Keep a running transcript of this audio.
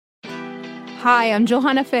Hi, I'm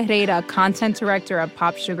Johanna Ferreira, content director at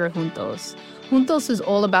Pop Sugar Juntos. Juntos is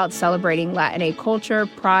all about celebrating Latinx culture,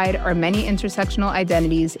 pride, our many intersectional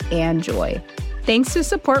identities, and joy. Thanks to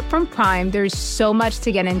support from Prime, there's so much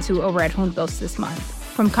to get into over at Juntos this month.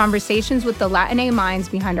 From conversations with the Latinx minds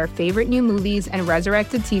behind our favorite new movies and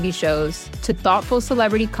resurrected TV shows, to thoughtful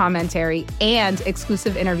celebrity commentary and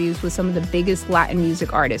exclusive interviews with some of the biggest Latin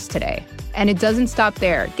music artists today. And it doesn't stop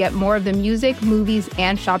there. Get more of the music, movies,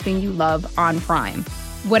 and shopping you love on Prime.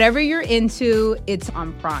 Whatever you're into, it's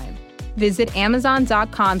on Prime. Visit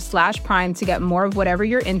Amazon.com/Prime to get more of whatever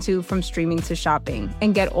you're into, from streaming to shopping.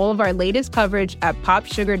 And get all of our latest coverage at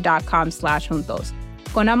popsugar.com/juntos.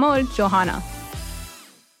 Con amor, Johanna.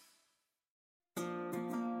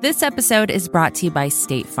 This episode is brought to you by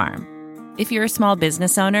State Farm. If you're a small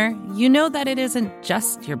business owner, you know that it isn't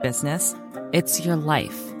just your business, it's your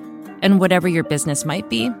life. And whatever your business might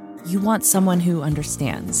be, you want someone who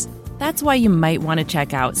understands. That's why you might want to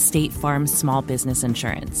check out State Farm Small Business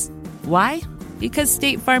Insurance. Why? Because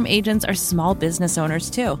State Farm agents are small business owners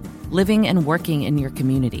too, living and working in your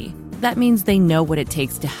community. That means they know what it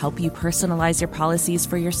takes to help you personalize your policies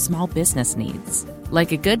for your small business needs.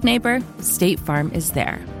 Like a good neighbor, State Farm is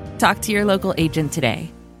there. Talk to your local agent today.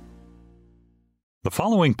 The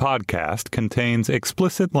following podcast contains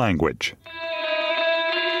explicit language.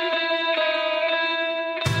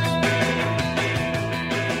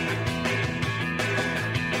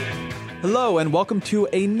 Hello, and welcome to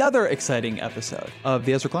another exciting episode of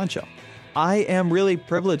The Ezra Klein Show. I am really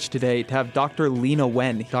privileged today to have Dr. Leana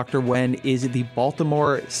Wen. Dr. Wen is the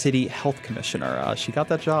Baltimore City Health Commissioner. She got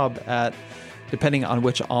that job at, depending on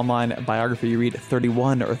which online biography you read,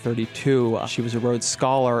 31 or 32. She was a Rhodes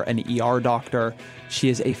Scholar, an ER doctor. She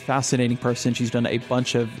is a fascinating person. She's done a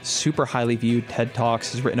bunch of super highly viewed TED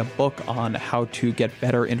Talks, has written a book on how to get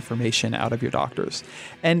better information out of your doctors.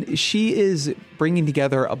 And she is bringing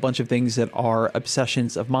together a bunch of things that are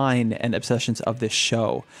obsessions of mine and obsessions of this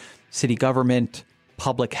show. City government,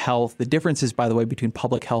 public health. The differences, by the way, between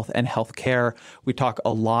public health and healthcare. We talk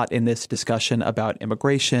a lot in this discussion about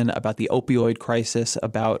immigration, about the opioid crisis,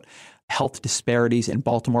 about health disparities in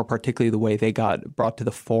Baltimore, particularly the way they got brought to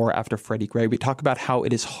the fore after Freddie Gray. We talk about how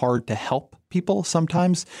it is hard to help people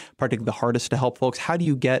sometimes, particularly the hardest to help folks. How do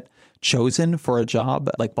you get chosen for a job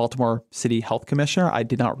like Baltimore City Health Commissioner? I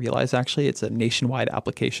did not realize, actually, it's a nationwide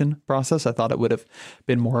application process. I thought it would have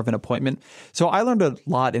been more of an appointment. So I learned a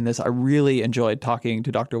lot in this. I really enjoyed talking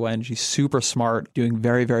to Dr. Wen. She's super smart, doing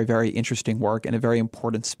very, very, very interesting work in a very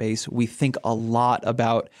important space. We think a lot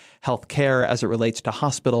about healthcare as it relates to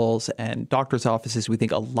hospitals and doctors' offices. We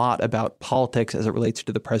think a lot about politics as it relates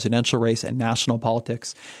to the presidential race and national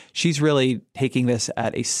politics. She's really taking this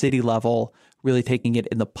at a city level, really taking it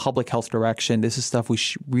in the public health direction. This is stuff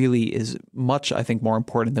which really is much, I think, more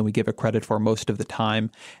important than we give it credit for most of the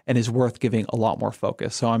time, and is worth giving a lot more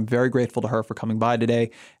focus. So I'm very grateful to her for coming by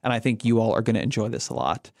today, and I think you all are going to enjoy this a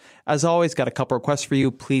lot. As always, got a couple requests for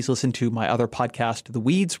you. Please listen to my other podcast, The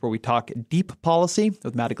Weeds, where we talk deep policy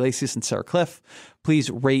with Matt Iglesias and Sarah Cliff.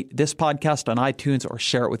 Please rate this podcast on iTunes or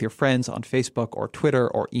share it with your friends on Facebook or Twitter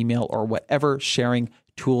or email or whatever sharing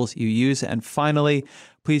tools you use. And finally,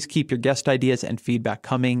 please keep your guest ideas and feedback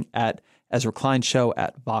coming at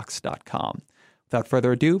EzraKleinShow@Vox.com. Without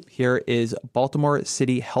further ado, here is Baltimore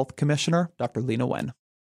City Health Commissioner, Dr. Leana Wen.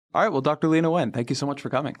 All right, well, Dr. Leana Wen, thank you so much for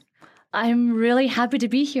coming. I'm really happy to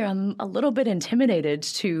be here. I'm a little bit intimidated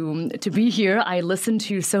to be here. I listen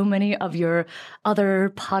to so many of your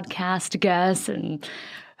other podcast guests, and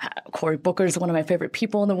Cory Booker is one of my favorite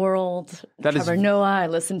people in the world. Trevor Noah, I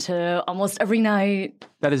listen to almost every night.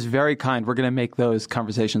 That is very kind. We're going to make those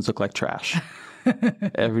conversations look like trash.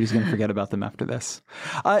 Everybody's going to forget about them after this.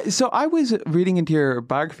 So I was reading into your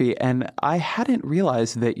biography, and I hadn't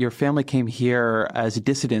realized that your family came here as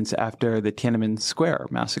dissidents after the Tiananmen Square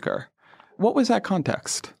massacre. What was that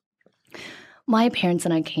context? My parents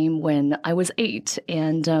and I came when I was 8,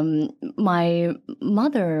 and my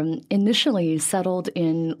mother initially settled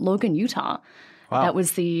in Logan, Utah. Wow. That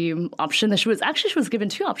was the option that she was given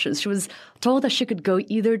 2 options. She was told that she could go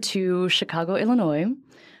either to Chicago, Illinois,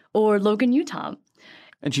 or Logan, Utah.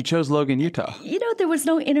 And she chose Logan, Utah. You know, there was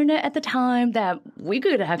no internet at the time that we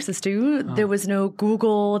could get access to. There was no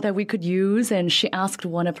Google that we could use. And she asked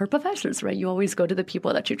one of her professors, right? You always go to the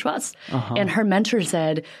people that you trust. And her mentor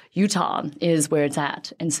said, Utah is where it's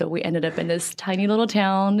at. And so we ended up in this tiny little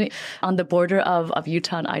town on the border of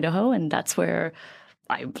Utah and Idaho. And that's where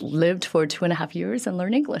I lived for 2.5 years and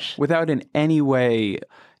learned English. Without in any way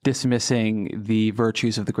dismissing the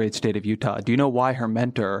virtues of the great state of Utah, do you know why her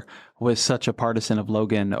mentor was such a partisan of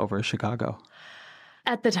Logan over Chicago?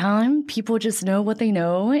 At the time, people just know what they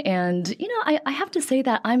know. And, I have to say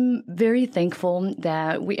that I'm very thankful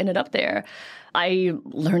that we ended up there. I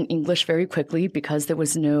learned English very quickly because there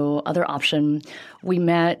was no other option. We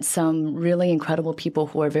met some really incredible people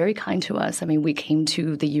who were very kind to us. I mean, we came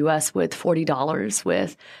to the U.S. with $40,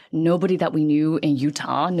 with nobody that we knew in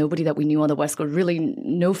Utah, nobody that we knew on the West Coast, really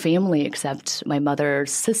no family except my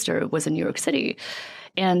mother's sister was in New York City.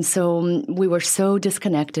 And so we were so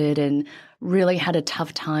disconnected and really had a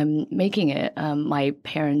tough time making it. My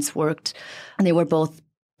parents worked, and they were both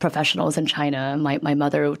professionals in China. My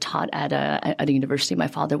mother taught at a university. My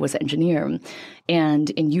father was an engineer. And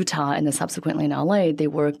in Utah and then subsequently in LA, they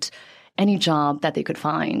worked any job that they could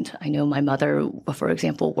find. I know my mother, for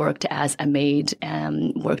example, worked as a maid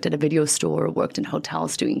and worked at a video store, worked in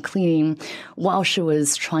hotels doing cleaning while she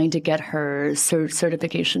was trying to get her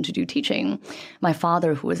certification to do teaching. My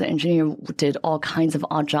father, who was an engineer, did all kinds of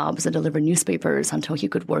odd jobs and delivered newspapers until he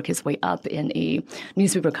could work his way up in a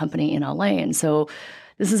newspaper company in LA. And so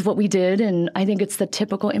this is what we did, and I think it's the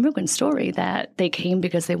typical immigrant story that they came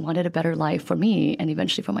because they wanted a better life for me and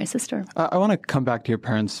eventually for my sister. I want to come back to your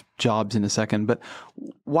parents' jobs in a second, but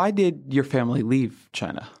why did your family leave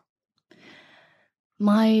China?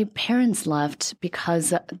 My parents left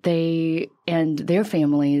because they and their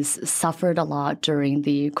families suffered a lot during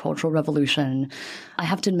the Cultural Revolution. I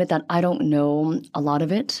have to admit that I don't know a lot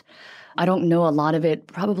of it. I don't know a lot of it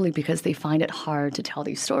probably because they find it hard to tell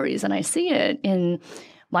these stories. And I see it in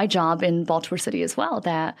my job in Baltimore City as well,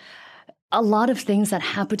 that a lot of things that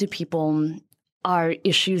happen to people are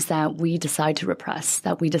issues that we decide to repress,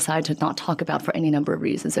 that we decide to not talk about for any number of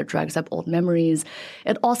reasons. It drags up old memories.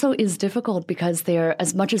 It also is difficult because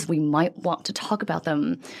as much as we might want to talk about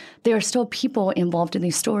them, there are still people involved in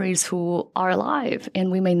these stories who are alive,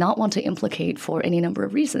 and we may not want to implicate for any number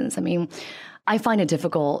of reasons. I mean, I find it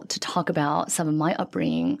difficult to talk about some of my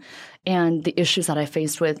upbringing and the issues that I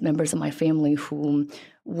faced with members of my family who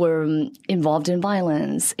were involved in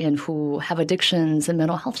violence and who have addictions and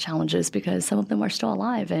mental health challenges because some of them are still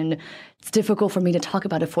alive. And it's difficult for me to talk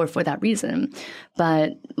about it for that reason.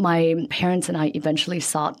 But my parents and I eventually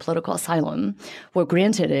sought political asylum, were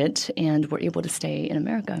granted it, and were able to stay in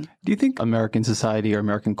America. Do you think American society or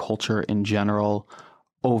American culture in general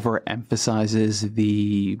overemphasizes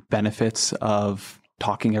the benefits of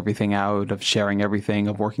talking everything out, of sharing everything,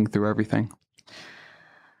 of working through everything?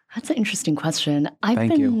 That's an interesting question.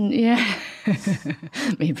 Thank you. Yeah,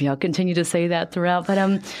 maybe I'll continue to say that throughout. But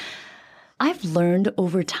I've learned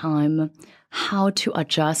over time how to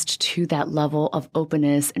adjust to that level of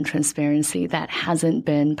openness and transparency that hasn't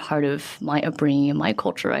been part of my upbringing and my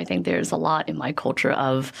culture. I think there's a lot in my culture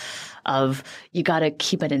of you got to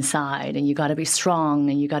keep it inside, and you got to be strong,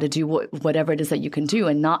 and you got to do whatever it is that you can do,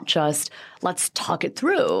 and not just let's talk it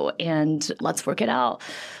through and let's work it out.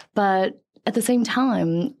 But at the same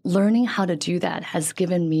time, learning how to do that has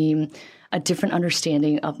given me a different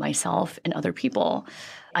understanding of myself and other people.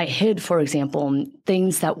 I hid, for example,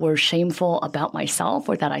 things that were shameful about myself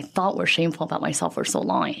or that I thought were shameful about myself for so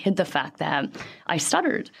long. I hid the fact that I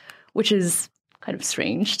stuttered, which is kind of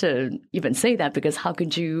strange to even say that, because how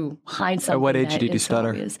could you hide something? At what age did you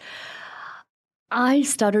stutter? I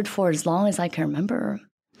stuttered for as long as I can remember.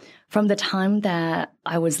 From the time that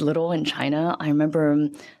I was little in China, I remember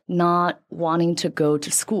not wanting to go to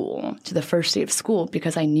school, to the first day of school,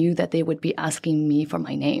 because I knew that they would be asking me for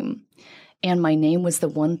my name. And my name was the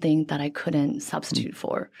one thing that I couldn't substitute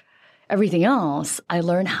for. Everything else, I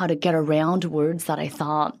learned how to get around words that I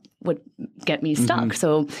thought would get me stuck. Mm-hmm.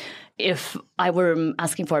 So if I were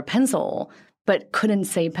asking for a pencil, but couldn't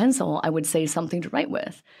say pencil, I would say something to write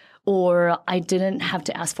with. Or I didn't have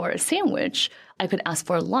to ask for a sandwich. I could ask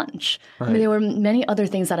for lunch. Right. I mean, there were many other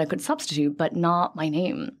things that I could substitute, but not my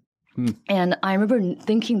name. And I remember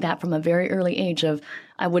thinking that from a very early age of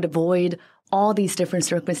I would avoid all these different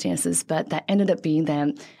circumstances, but that ended up being that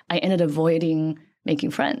I ended up avoiding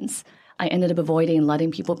making friends. I ended up avoiding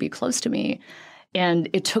letting people be close to me. And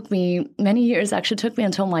it took me many years, actually took me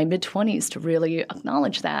until my mid-20s to really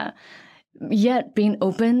acknowledge that. Yet being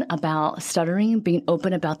open about stuttering, being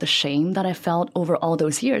open about the shame that I felt over all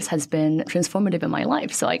those years has been transformative in my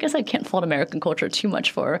life. So I guess I can't fault American culture too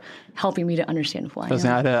much for helping me to understand who I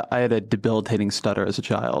am. I had a debilitating stutter as a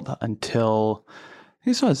child until I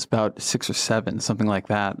guess I was about 6 or 7, something like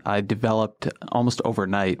that. I developed almost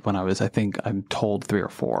overnight when I was, I think I'm told 3 or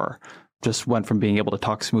 4. Just went from being able to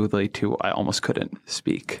talk smoothly to I almost couldn't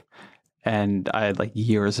speak. And I had like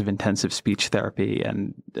years of intensive speech therapy,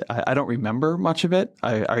 and I don't remember much of it.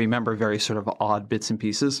 I remember very sort of odd bits and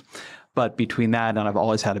pieces. But between that and I've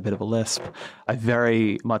always had a bit of a lisp, I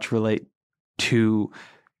very much relate to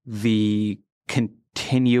the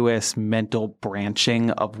continuous mental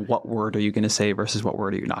branching of what word are you going to say versus what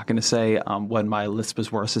word are you not going to say. When my lisp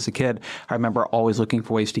was worse as a kid, I remember always looking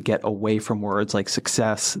for ways to get away from words like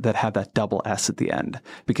success that had that double S at the end,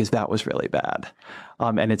 because that was really bad.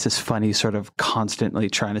 And it's this funny sort of constantly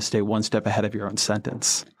trying to stay one step ahead of your own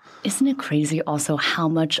sentence. Isn't it crazy also how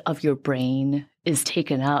much of your brain is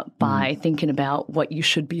taken up by thinking about what you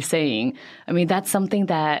should be saying? I mean, that's something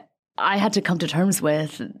that I had to come to terms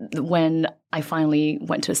with when I finally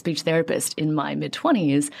went to a speech therapist in my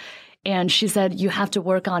mid-20s. And she said, you have to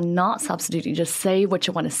work on not substituting, just say what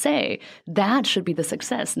you want to say. That should be the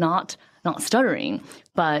success, not stuttering,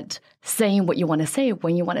 but saying what you want to say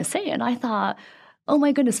when you want to say it. And I thought, oh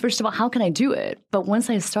my goodness, first of all, how can I do it? But once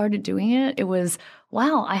I started doing it, it was,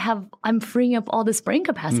 wow, I'm freeing up all this brain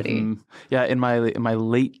capacity. Mm-hmm. Yeah, in my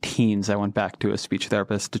late teens, I went back to a speech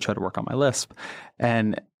therapist to try to work on my lisp.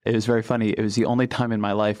 And it was very funny. It was the only time in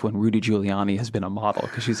my life when Rudy Giuliani has been a model,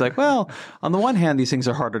 because she's like, well, on the one hand, these things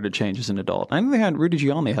are harder to change as an adult. On the other hand, Rudy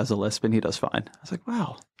Giuliani has a lisp and he does fine. I was like,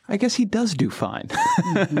 wow, I guess he does do fine.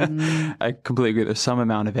 Mm-hmm. I completely agree. There's some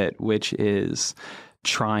amount of it which is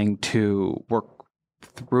trying to work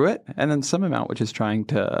through it, and then some amount which is trying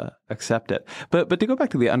to accept it. But to go back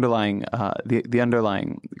to the underlying the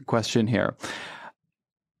underlying question here,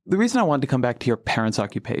 the reason I wanted to come back to your parents'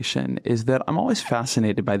 occupation is that I'm always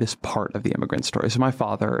fascinated by this part of the immigrant story. So my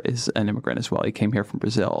father is an immigrant as well. He came here from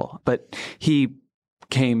Brazil, but he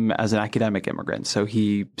came as an academic immigrant. So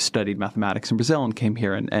he studied mathematics in Brazil and came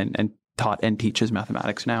here and taught and teaches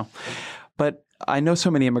mathematics now. But I know so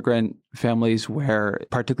many immigrant families where,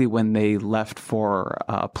 particularly when they left for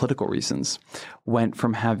political reasons, went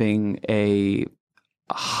from having a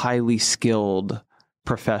highly skilled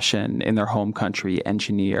profession in their home country,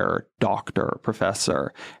 engineer, doctor,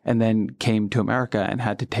 professor, and then came to America and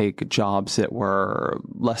had to take jobs that were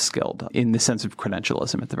less skilled in the sense of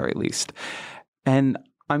credentialism at the very least. And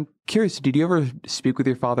I'm curious, did you ever speak with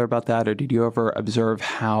your father about that, or did you ever observe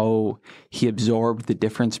how he absorbed the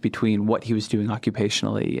difference between what he was doing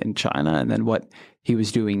occupationally in China and then what he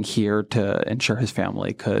was doing here to ensure his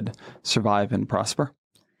family could survive and prosper?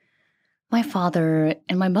 My father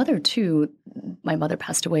and my mother, too, my mother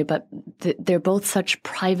passed away, but they're both such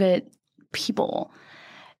private people.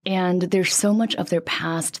 And there's so much of their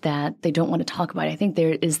past that they don't want to talk about. I think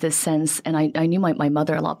there is this sense, and I knew my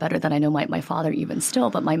mother a lot better than I know my father even still,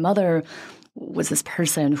 but my mother was this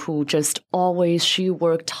person who just always, she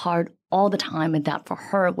worked hard all the time, and that for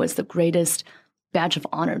her was the greatest badge of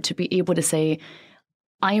honor to be able to say,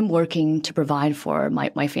 I am working to provide for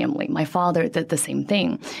my family. My father did the same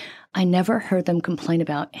thing. I never heard them complain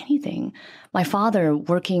about anything. My father,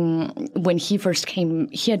 working, when he first came,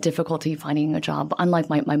 he had difficulty finding a job. Unlike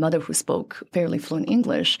my mother, who spoke fairly fluent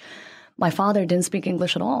English, my father didn't speak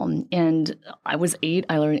English at all. And I was 8.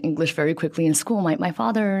 I learned English very quickly in school. My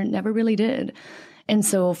father never really did. And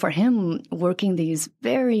so for him, working these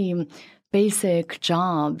very basic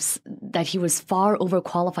jobs that he was far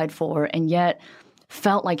overqualified for, and yet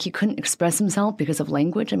felt like he couldn't express himself because of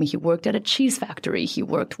language. I mean, he worked at a cheese factory. He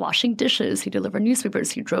worked washing dishes. He delivered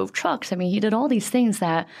newspapers. He drove trucks. I mean, he did all these things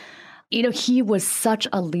that, he was such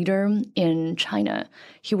a leader in China.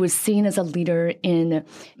 He was seen as a leader in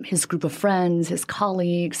his group of friends, his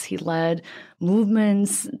colleagues. He led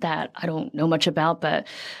movements that I don't know much about, but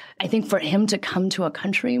I think for him to come to a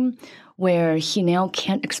country where he now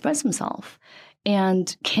can't express himself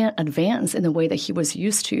and can't advance in the way that he was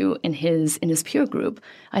used to in his peer group,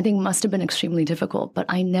 I think must have been extremely difficult. But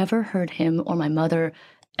I never heard him or my mother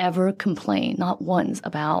ever complain, not once,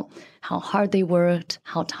 about how hard they worked,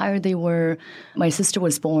 how tired they were. My sister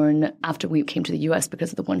was born after we came to the U.S.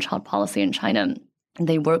 because of the one-child policy in China. And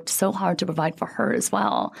they worked so hard to provide for her as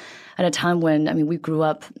well. At a time when, we grew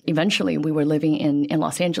up, eventually we were living in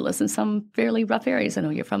Los Angeles in some fairly rough areas. I know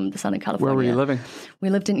you're from the Southern California. Where were you living? We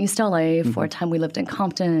lived in East LA. For a time we lived in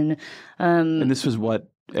Compton. And this was what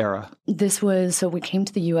era? So we came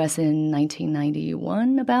to the U.S. in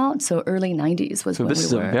 1991 so early 90s was when we were. So this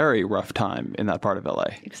is a very rough time in that part of LA.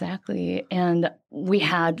 Exactly. And we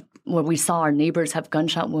saw our neighbors have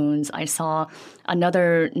gunshot wounds. I saw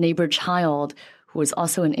another neighbor child who was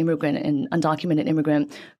also an immigrant, an undocumented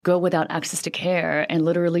immigrant, go without access to care and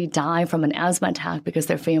literally die from an asthma attack because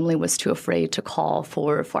their family was too afraid to call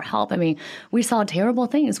for help. I mean, we saw terrible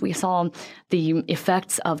things. We saw the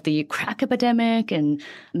effects of the crack epidemic and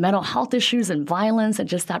mental health issues and violence and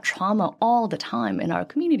just that trauma all the time in our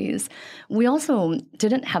communities. We also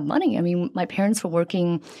didn't have money. I mean, my parents were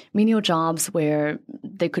working menial jobs where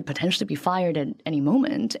they could potentially be fired at any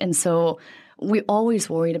moment. And so we always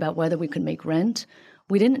worried about whether we could make rent,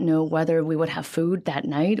 We didn't know whether we would have food that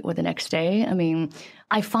night or the next day. I mean,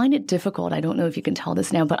 I find it difficult. I don't know if you can tell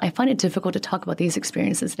this now, but I find it difficult to talk about these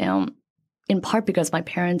experiences now, in part because my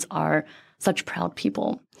parents are such proud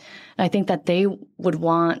people. And I think that they would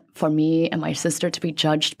want for me and my sister to be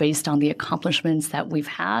judged based on the accomplishments that we've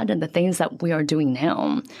had and the things that we are doing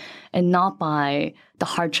now, and not by the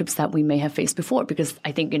hardships that we may have faced before, because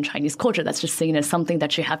I think in Chinese culture, that's just seen as something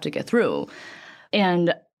that you have to get through.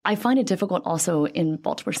 And I find it difficult also in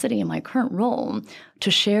Baltimore City, in my current role, to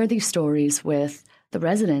share these stories with the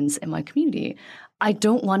residents in my community. I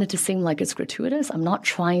don't want it to seem like it's gratuitous. I'm not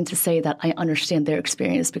trying to say that I understand their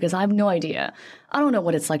experience, because I have no idea. I don't know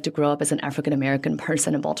what it's like to grow up as an African-American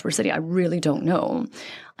person in Baltimore City. I really don't know.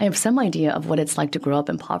 I have some idea of what it's like to grow up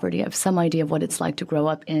in poverty. I have some idea of what it's like to grow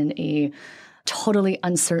up in a totally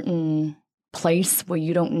uncertain place where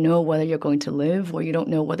you don't know whether you're going to live, where you don't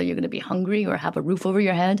know whether you're going to be hungry or have a roof over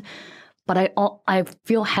your head. But I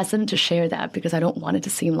feel hesitant to share that because I don't want it to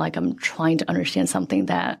seem like I'm trying to understand something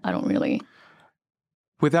that I don't really.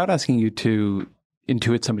 Without asking you to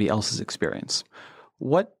intuit somebody else's experience,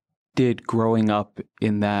 what did growing up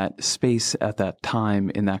in that space at that time,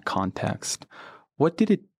 in that context, what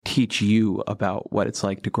did it teach you about what it's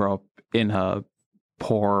like to grow up in a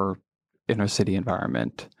poor inner city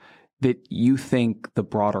environment that you think the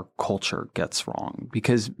broader culture gets wrong?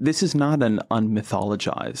 Because this is not an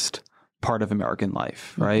unmythologized part of American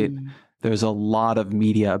life, right? Mm-hmm. There's a lot of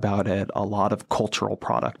media about it, a lot of cultural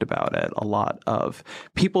product about it, a lot of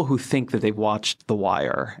people who think that they've watched The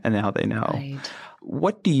Wire and now they know. Right.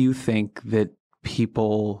 What do you think that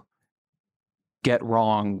people get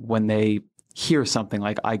wrong when they hear something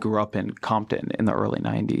like, I grew up in Compton in the early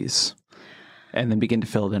 90s, and then begin to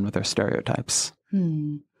fill it in with their stereotypes?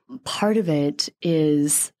 Part of it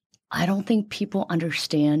is I don't think people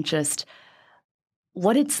understand just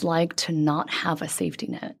what it's like to not have a safety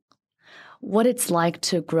net, what it's like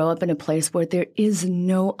to grow up in a place where there is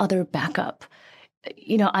no other backup.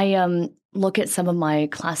 You know, I look at some of my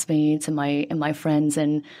classmates and my friends,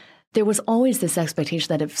 and there was always this expectation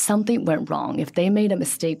that if something went wrong, if they made a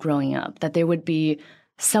mistake growing up, that there would be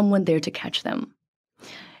someone there to catch them.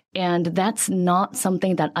 And that's not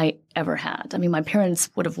something that I ever had. I mean, my parents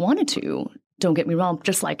would have wanted to, don't get me wrong,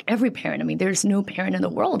 just like every parent. I mean, there's no parent in the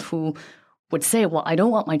world who would say, well, I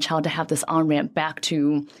don't want my child to have this on-ramp back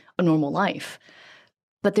to a normal life.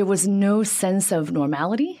 But there was no sense of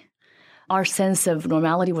normality. Our sense of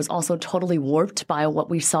normality was also totally warped by what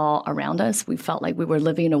we saw around us. We felt like we were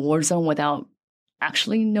living in a war zone without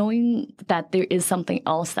actually knowing that there is something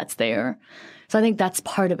else that's there. So I think that's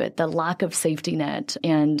part of it, the lack of safety net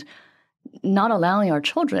and not allowing our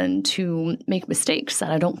children to make mistakes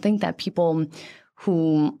that I don't think that people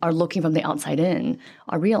who are looking from the outside in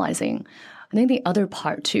are realizing. I think the other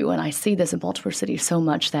part too, and I see this in Baltimore City so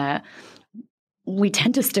much, that we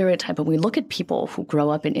tend to stereotype and we look at people who grow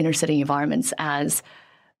up in inner city environments as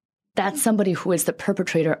that's somebody who is the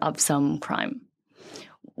perpetrator of some crime.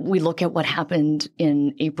 We look at what happened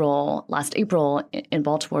in last April in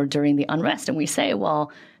Baltimore during the unrest, and we say,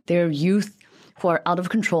 well, there are youth who are out of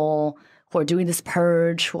control, who are doing this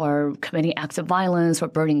purge, who are committing acts of violence, who are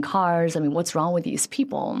burning cars. I mean, what's wrong with these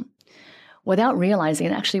people? Without realizing,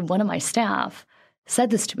 and actually one of my staff said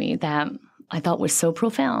this to me that I thought was so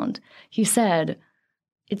profound. He said,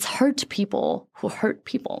 it's hurt people who hurt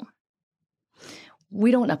people. We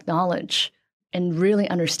don't acknowledge and really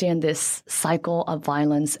understand this cycle of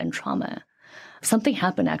violence and trauma. Something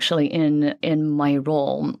happened actually in my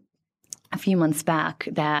role a few months back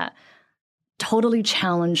that totally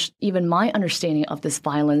challenged even my understanding of this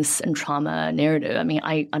violence and trauma narrative. I mean,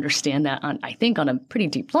 I understand that I think on a pretty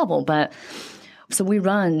deep level, but so we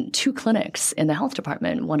run 2 clinics in the health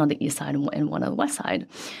department, one on the east side and one on the west side.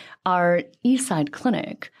 Our east side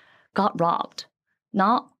clinic got robbed,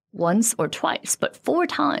 not once or twice, but 4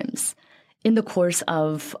 times in the course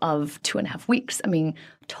of 2.5 weeks. I mean,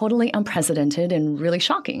 totally unprecedented and really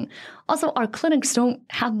shocking. Also, our clinics don't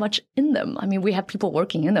have much in them. I mean, we have people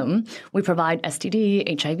working in them. We provide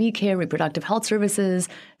STD, HIV care, reproductive health services,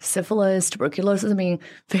 syphilis, tuberculosis. I mean,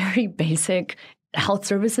 very basic health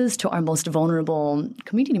services to our most vulnerable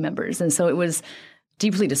community members. And so it was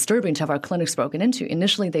deeply disturbing to have our clinics broken into.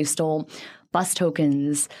 Initially, they stole bus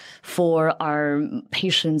tokens for our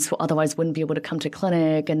patients who otherwise wouldn't be able to come to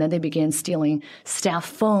clinic. And then they began stealing staff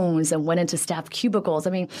phones and went into staff cubicles. I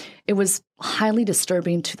mean, it was highly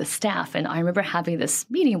disturbing to the staff. And I remember having this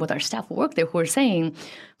meeting with our staff who work there who were saying,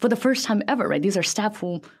 for the first time ever, right, these are staff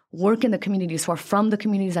who work in the communities, who are from the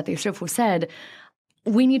communities that they serve, who said,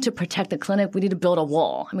 we need to protect the clinic. We need to build a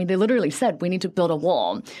wall. I mean, they literally said, we need to build a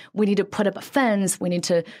wall. We need to put up a fence. We need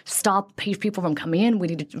to stop people from coming in. We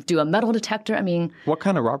need to do a metal detector. I mean, what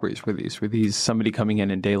kind of robberies were these? Were these somebody coming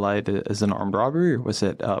in daylight as an armed robbery, or was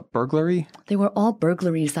it burglary? They were all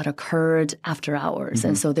burglaries that occurred after hours.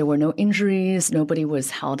 And so there were no injuries. Nobody was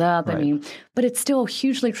held up. Right. I mean, but it's still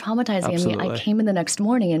hugely traumatizing. Absolutely. I mean, I came in the next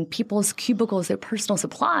morning and people's cubicles, their personal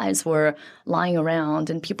supplies were lying around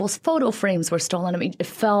and people's photo frames were stolen. I mean, it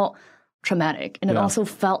felt traumatic. And it also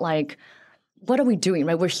felt like, what are we doing,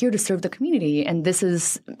 right? We're here to serve the community. And this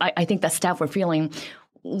is, I think that staff were feeling,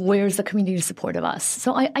 where's the community support of us?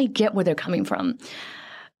 So I get where they're coming from.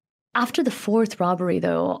 After the fourth robbery,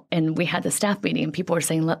 though, and we had the staff meeting and people were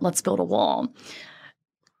saying, let's build a wall.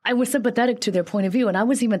 I was sympathetic to their point of view. And I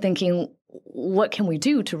was even thinking, what can we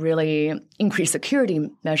do to really increase security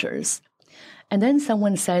measures? And then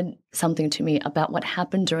someone said something to me about what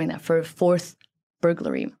happened during that fourth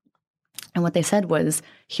burglary. And what they said was,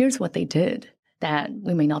 here's what they did that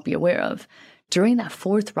we may not be aware of. During that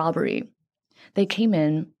fourth robbery, they came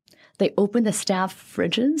in, they opened the staff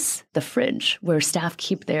fridges, the fridge where staff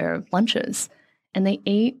keep their lunches, and they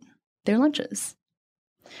ate their lunches.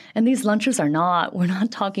 And these lunches we're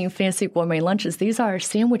not talking fancy gourmet lunches. These are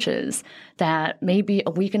sandwiches that may be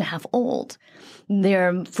a week and a half old.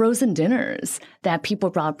 They're frozen dinners that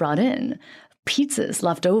people brought in. Pizzas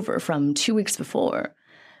left over from 2 weeks before.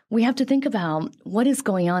 We have to think about what is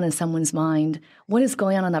going on in someone's mind, what is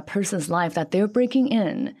going on in that person's life that they're breaking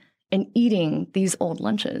in and eating these old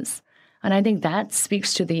lunches. And I think that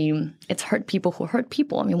speaks to it's hurt people who hurt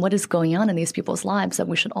people. I mean, what is going on in these people's lives that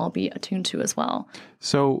we should all be attuned to as well.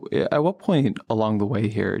 So at what point along the way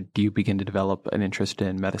here do you begin to develop an interest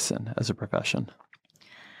in medicine as a profession?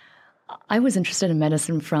 I was interested in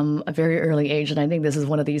medicine from a very early age, and I think this is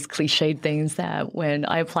one of these cliched things that when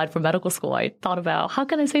I applied for medical school, I thought about, how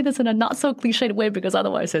can I say this in a not so cliched way, because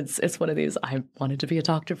otherwise it's one of these I wanted to be a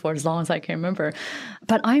doctor for as long as I can remember.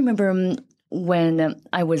 But I remember when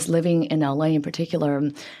I was living in LA in particular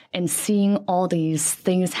and seeing all these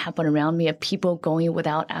things happen around me of people going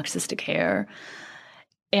without access to care.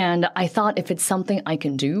 And I thought, if it's something I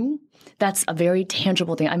can do, that's a very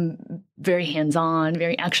tangible thing. I'm very hands-on,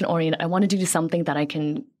 very action-oriented. I wanted to do something that I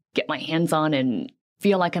can get my hands on and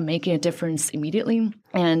feel like I'm making a difference immediately.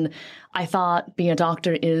 And I thought being a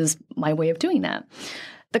doctor is my way of doing that.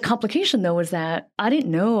 The complication, though, was that I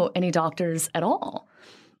didn't know any doctors at all.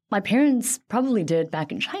 My parents probably did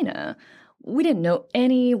back in China. We didn't know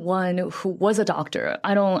anyone who was a doctor.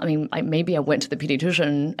 Maybe I went to the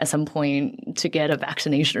pediatrician at some point to get a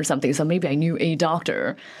vaccination or something, so maybe I knew a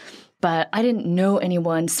doctor. But I didn't know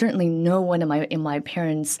anyone. Certainly no one in my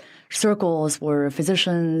parents' circles were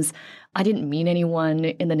physicians. I didn't meet anyone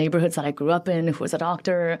in the neighborhoods that I grew up in who was a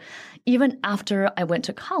doctor. Even after I went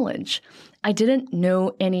to college, I didn't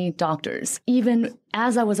know any doctors. Even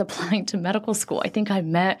as I was applying to medical school, I think I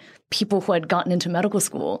met people who had gotten into medical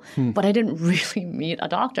school, but I didn't really meet a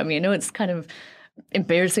doctor. I mean, I know it's kind of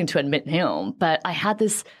embarrassing to admit now, but I had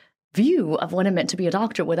this view of what it meant to be a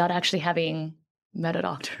doctor without actually having met a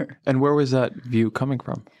doctor. And where was that view coming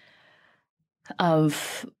from?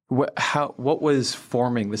 Of what was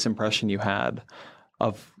forming this impression you had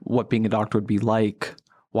of what being a doctor would be like,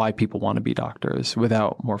 why people want to be doctors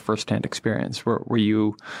without more firsthand experience? Were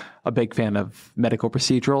you a big fan of medical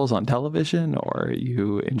procedurals on television, or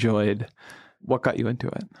you enjoyed, what got you into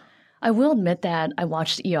it? I will admit that I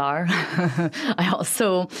watched ER. I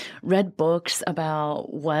also read books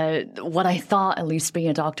about what I thought at least being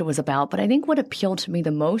a doctor was about. But I think what appealed to me the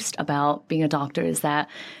most about being a doctor is that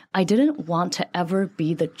I didn't want to ever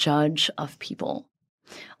be the judge of people.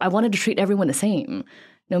 I wanted to treat everyone the same,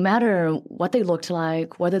 no matter what they looked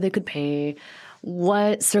like, whether they could pay,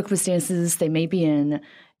 what circumstances they may be in.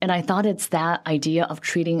 And I thought it's that idea of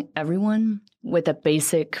treating everyone with a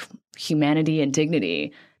basic humanity and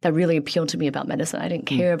dignity that really appealed to me about medicine. I didn't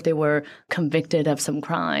care if they were convicted of some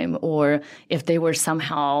crime or if they were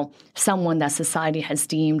somehow someone that society has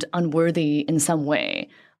deemed unworthy in some way.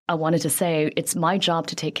 I wanted to say, it's my job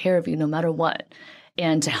to take care of you no matter what,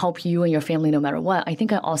 and to help you and your family no matter what. I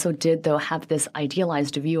think I also did, though, have this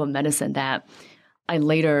idealized view of medicine that I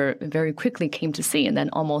later very quickly came to see and then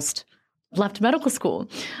almost left medical school.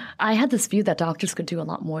 I had this view that doctors could do a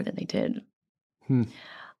lot more than they did.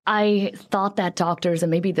 I thought that doctors, and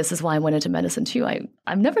maybe this is why I went into medicine too.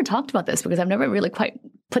 I've never talked about this because I've never really quite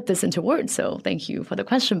put this into words. So thank you for the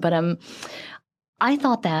question. But I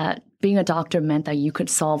thought that being a doctor meant that you could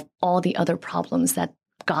solve all the other problems that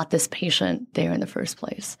got this patient there in the first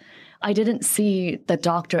place. I didn't see the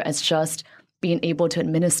doctor as just being able to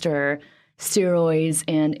administer steroids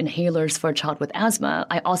and inhalers for a child with asthma,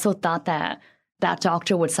 I also thought that that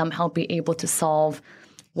doctor would somehow be able to solve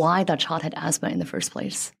why that child had asthma in the first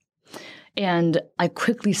place. And I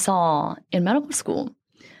quickly saw in medical school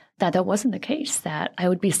that that wasn't the case, that I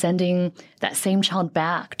would be sending that same child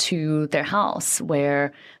back to their house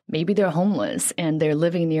where maybe they're homeless and they're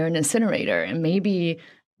living near an incinerator, and maybe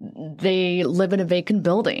they live in a vacant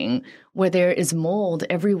building where there is mold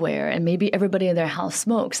everywhere, and maybe everybody in their house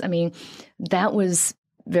smokes. I mean, that was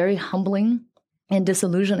very humbling and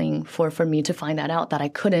disillusioning for me to find that out, that I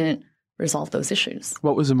couldn't resolve those issues.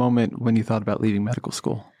 What was the moment when you thought about leaving medical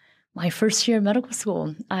school? My first year of medical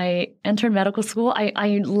school. I entered medical school.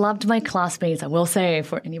 I loved my classmates. I will say,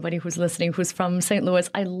 for anybody who's listening who's from St. Louis,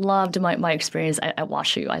 I loved my experience at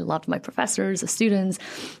WashU. I loved my professors, the students.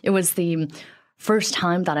 It was the first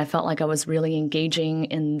time that I felt like I was really engaging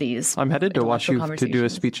in these. I'm headed to WashU to do a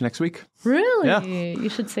speech next week. Really? Yeah. You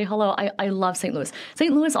should say hello. I love St. Louis.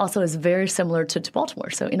 St. Louis also is very similar to Baltimore.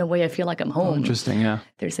 So in a way, I feel like I'm home. Oh, interesting, yeah.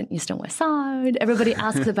 There's an east and west side. Everybody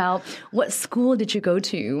asks about what school did you go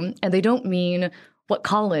to? And they don't mean what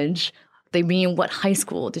college. They mean what high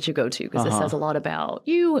school did you go to? Because it says a lot about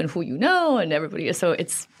you and who you know and everybody. So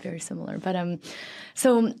it's very similar. But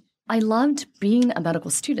so I loved being a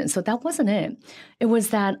medical student. So that wasn't it. It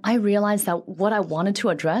was that I realized that what I wanted to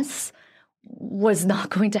address was not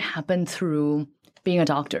going to happen through being a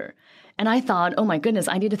doctor. And I thought, oh my goodness,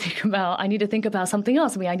 I need to think about something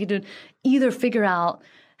else. I mean, I need to either figure out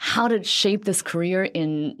how to shape this career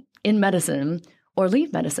in medicine or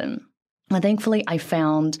leave medicine. And thankfully, I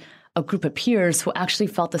found a group of peers who actually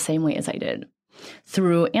felt the same way as I did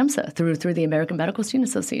through AMSA, through the American Medical Student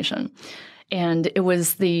Association. And it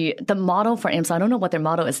was the motto for AMSA. I don't know what their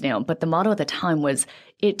motto is now, but the motto at the time was,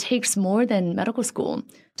 it takes more than medical school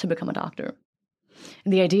to become a doctor.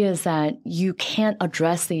 And the idea is that you can't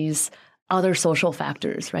address these other social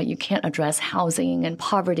factors, right? You can't address housing and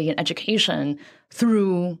poverty and education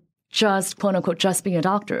through just, quote unquote, just being a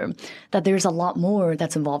doctor, that there's a lot more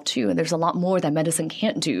that's involved too. And there's a lot more that medicine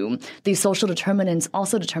can't do. These social determinants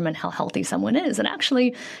also determine how healthy someone is. And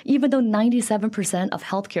actually, even though 97% of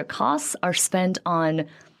healthcare costs are spent on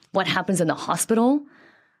what happens in the hospital,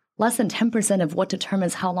 less than 10% of what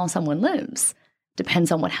determines how long someone lives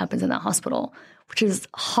depends on what happens in that hospital, which is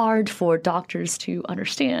hard for doctors to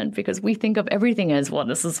understand because we think of everything as, well,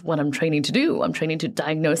 this is what I'm training to do. I'm training to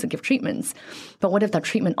diagnose and give treatments. But what if that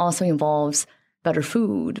treatment also involves better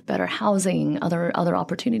food, better housing, other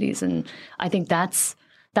opportunities? And I think that's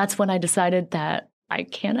when I decided that I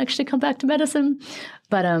can actually come back to medicine.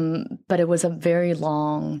 But it was a very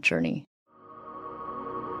long journey.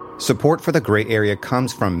 Support for the Gray Area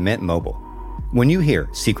comes from Mint Mobile. When you hear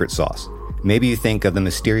secret sauce, maybe you think of the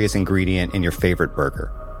mysterious ingredient in your favorite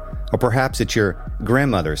burger. Or perhaps it's your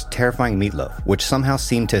grandmother's terrifying meatloaf, which somehow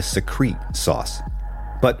seemed to secrete sauce.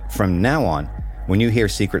 But from now on, when you hear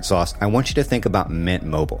secret sauce, I want you to think about Mint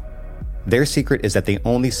Mobile. Their secret is that they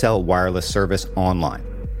only sell wireless service online.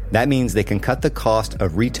 That means they can cut the cost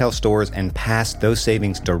of retail stores and pass those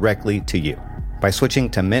savings directly to you. By switching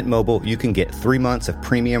to Mint Mobile, you can get 3 months of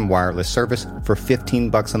premium wireless service for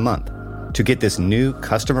 $15 a month. To get this new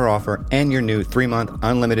customer offer and your new 3-month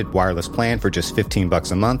unlimited wireless plan for just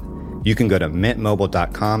 $15 a month, you can go to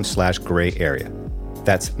mintmobile.com/gray area.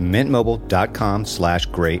 That's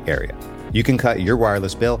mintmobile.com/gray area. You can cut your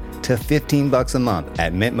wireless bill to $15 a month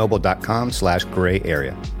at mintmobile.com/gray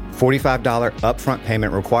area. $45 upfront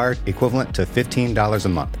payment required, equivalent to $15 a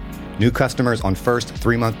month. New customers on first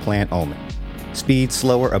 3-month plan only. Speed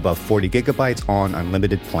slower above 40 gigabytes on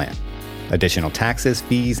unlimited plan. Additional taxes,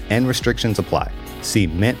 fees, and restrictions apply. See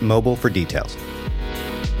Mint Mobile for details.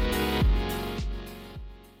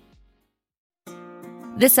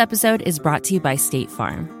 This episode is brought to you by State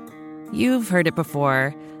Farm. You've heard it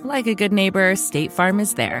before. Like a good neighbor, State Farm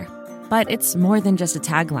is there. But it's more than just a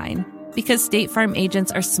tagline, because State Farm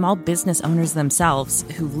agents are small business owners themselves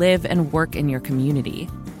who live and work in your community.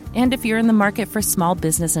 And if you're in the market for small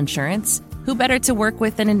business insurance, who better to work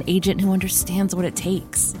with than an agent who understands what it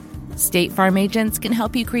takes? State Farm agents can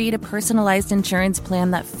help you create a personalized insurance plan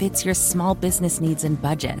that fits your small business needs and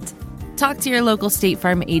budget. Talk to your local State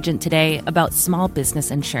Farm agent today about small business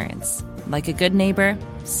insurance. Like a good neighbor,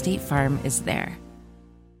 State Farm is there.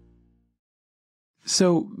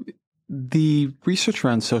 So the research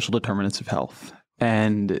around social determinants of health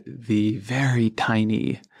and the very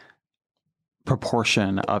tiny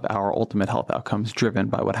proportion of our ultimate health outcomes driven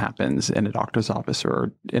by what happens in a doctor's office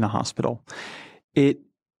or in a hospital, it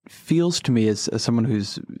feels to me, as someone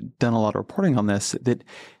who's done a lot of reporting on this, that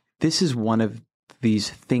this is one of these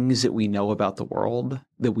things that we know about the world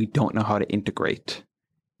that we don't know how to integrate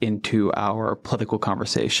into our political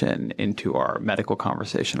conversation, into our medical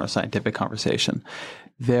conversation, our scientific conversation,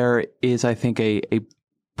 there is, I think, a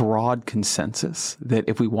broad consensus that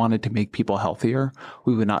if we wanted to make people healthier,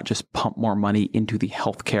 we would not just pump more money into the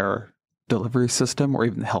healthcare delivery system or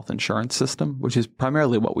even the health insurance system, which is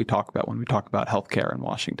primarily what we talk about when we talk about healthcare in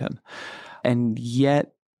Washington. And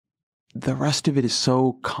yet the rest of it is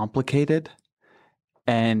so complicated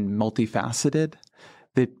and multifaceted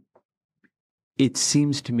that it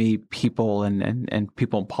seems to me people and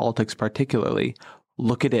people in politics particularly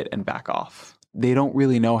look at it and back off. They don't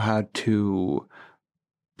really know how to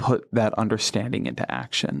put that understanding into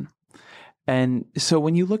action. And so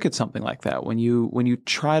when you look at something like that, when you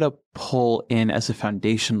try to pull in as a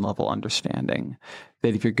foundation level understanding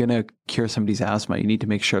that if you're going to cure somebody's asthma, you need to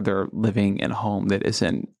make sure they're living in a home that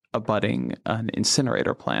isn't abutting an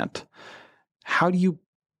incinerator plant, how do you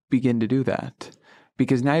begin to do that?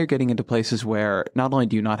 Because now you're getting into places where not only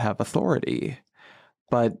do you not have authority,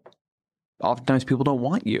 but oftentimes people don't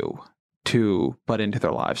want you to butt into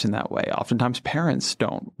their lives in that way. Oftentimes parents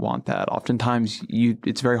don't want that. Oftentimes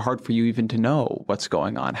it's very hard for you even to know what's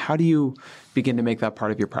going on. How do you begin to make that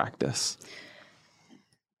part of your practice?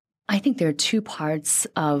 I think there are two parts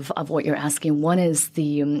of what you're asking. One is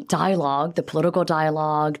the dialogue, the political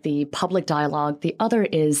dialogue, the public dialogue. The other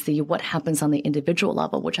is the what happens on the individual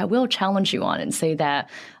level, which I will challenge you on and say that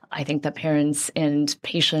I think that parents and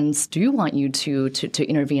patients do want you to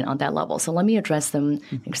intervene on that level. So let me address them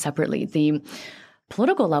separately. The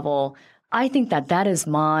political level, I think that is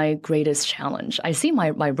my greatest challenge. I see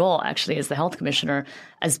my role actually as the health commissioner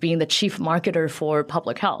as being the chief marketer for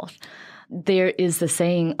public health. There is the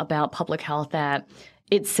saying about public health that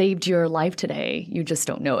it saved your life today, you just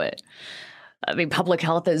don't know it. I mean, public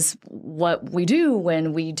health is what we do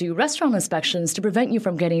when we do restaurant inspections to prevent you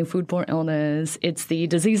from getting foodborne illness. It's the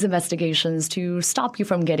disease investigations to stop you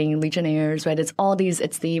from getting Legionnaires, right? It's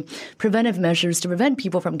the preventive measures to prevent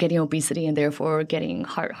people from getting obesity and therefore getting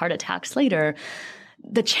heart attacks later.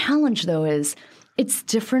 The challenge, though, is it's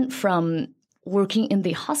different from working in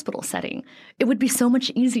the hospital setting. It would be so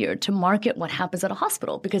much easier to market what happens at a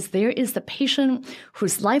hospital because there is the patient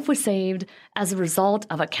whose life was saved as a result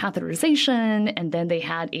of a catheterization, and then they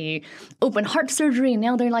had a open heart surgery, and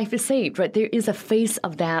now their life is saved, right? There is a face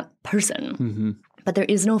of that person. Mm-hmm. But there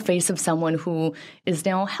is no face of someone who is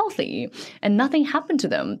now healthy and nothing happened to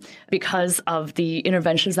them because of the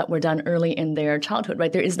interventions that were done early in their childhood,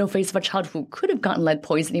 right? There is no face of a child who could have gotten lead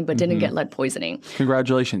poisoning but didn't get lead poisoning.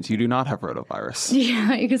 Congratulations. You do not have rotavirus.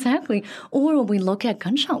 Yeah, exactly. Or when we look at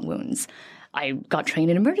gunshot wounds, I got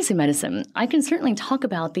trained in emergency medicine. I can certainly talk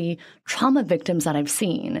about the trauma victims that I've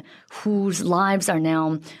seen whose lives are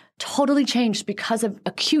now totally changed because of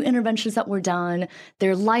acute interventions that were done.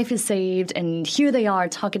 Their life is saved, and here they are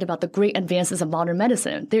talking about the great advances of modern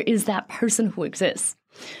medicine. There is that person who exists.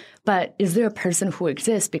 But is there a person who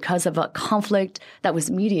exists because of a conflict that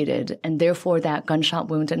was mediated and therefore that gunshot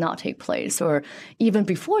wound did not take place? Or even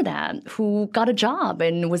before that, who got a job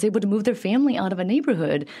and was able to move their family out of a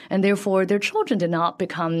neighborhood and therefore their children did not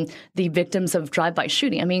become the victims of drive-by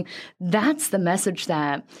shooting? I mean, that's the message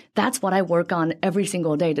that's what I work on every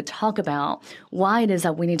single day to talk about why it is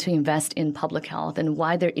that we need to invest in public health and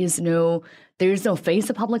why there is no face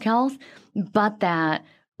of public health, but that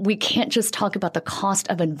we can't just talk about the cost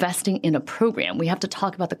of investing in a program. We have to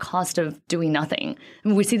talk about the cost of doing nothing. I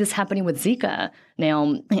mean, we see this happening with Zika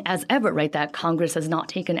now as ever, right? That Congress has not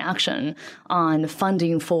taken action on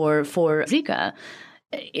funding for Zika.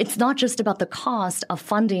 It's not just about the cost of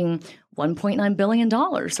funding $1.9 billion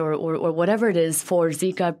or whatever it is for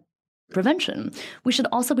Zika prevention. We should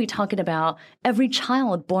also be talking about every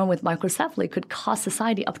child born with microcephaly could cost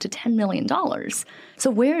society up to $10 million.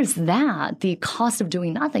 So where is that, the cost of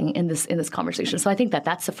doing nothing in this conversation? So I think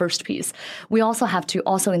that's the first piece. We also have to,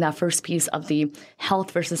 in that first piece of the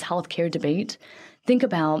health versus healthcare debate, think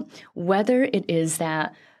about whether it is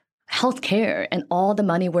that healthcare and all the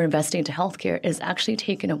money we're investing into healthcare is actually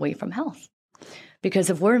taken away from health. Because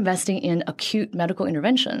if we're investing in acute medical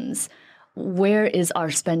interventions, where is our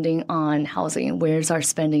spending on housing? Where's our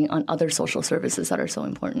spending on other social services that are so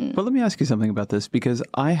important? But let me ask you something about this, because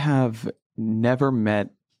I have never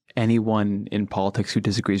met anyone in politics who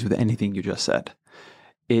disagrees with anything you just said.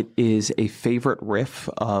 It is a favorite riff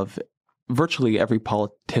of virtually every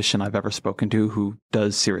politician I've ever spoken to who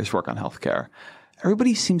does serious work on healthcare.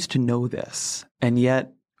 Everybody seems to know this, and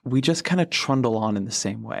yet we just kind of trundle on in the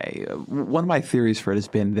same way. One of my theories for it has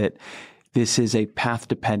been that this is a path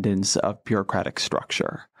dependence of bureaucratic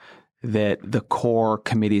structure. that the core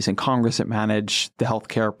committees in Congress that manage the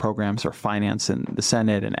healthcare programs are finance in the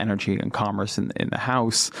Senate and energy and commerce in the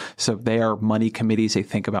House. So they are money committees. They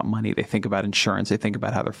think about money. They think about insurance. They think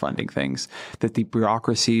about how they're funding things. That the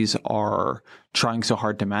bureaucracies are trying so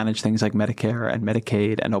hard to manage things like Medicare and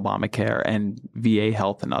Medicaid and Obamacare and VA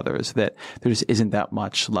health and others that there just isn't that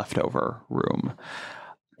much leftover room.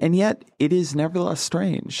 And yet it is nevertheless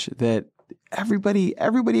strange that everybody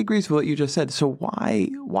agrees with what you just said. So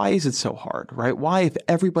why is it so hard, right? Why, if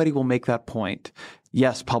everybody will make that point,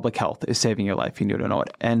 yes, public health is saving your life, you need to know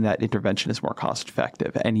it, and that intervention is more cost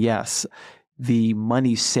effective. And yes, the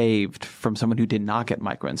money saved from someone who did not get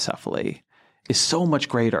microencephaly is so much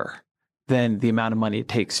greater than the amount of money it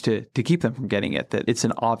takes to keep them from getting it, that it's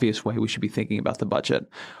an obvious way we should be thinking about the budget.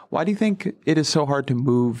 Why do you think it is so hard to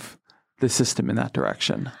move the system in that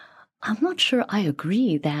direction? I'm not sure I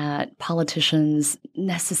agree that politicians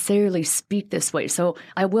necessarily speak this way. So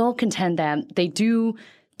I will contend that they do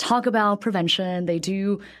talk about prevention. They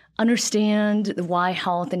do understand why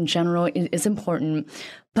health in general is important.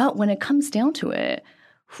 But when it comes down to it,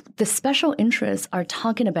 the special interests are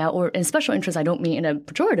talking about, or in special interests, I don't mean in a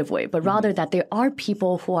pejorative way, but rather that there are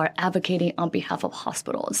people who are advocating on behalf of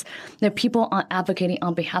hospitals. There are people advocating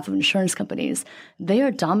on behalf of insurance companies. They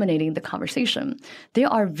are dominating the conversation. There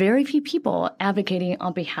are very few people advocating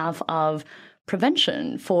on behalf of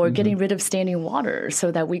prevention for getting rid of standing water so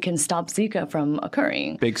that we can stop Zika from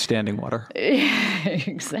occurring. Big standing water.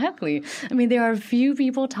 Exactly. I mean, there are a few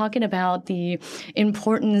people talking about the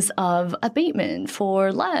importance of abatement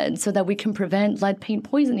for lead so that we can prevent lead paint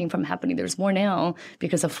poisoning from happening. There's more now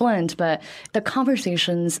because of Flint, but the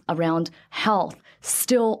conversations around health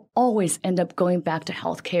still always end up going back to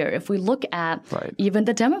healthcare. If we look at even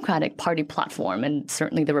the Democratic Party platform and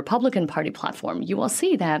certainly the Republican Party platform, you will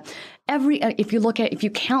see that if you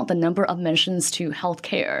count the number of mentions to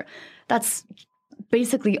healthcare, that's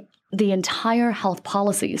basically the entire health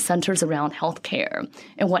policy centers around healthcare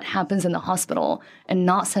and what happens in the hospital, and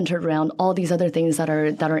not centered around all these other things that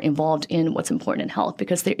are involved in what's important in health,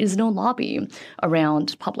 because there is no lobby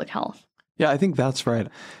around public health. Yeah, I think that's right.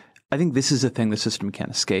 I think this is a thing the system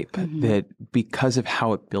can't escape, that because of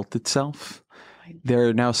how it built itself, there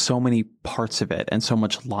are now so many parts of it and so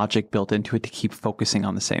much logic built into it to keep focusing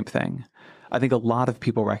on the same thing. I think a lot of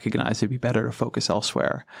people recognize it'd be better to focus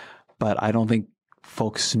elsewhere, but I don't think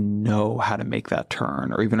folks know how to make that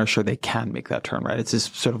turn, or even are sure they can make that turn, right? It's this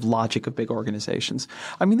sort of logic of big organizations.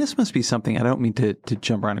 I mean, this must be something, I don't mean to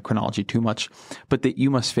jump around in chronology too much, but that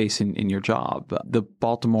you must face in your job. The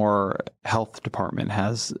Baltimore Health Department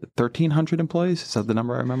has 1,300 employees. Is that the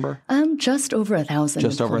number I remember? Just over 1,000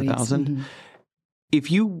 Just employees. over 1,000?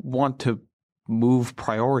 If you want to move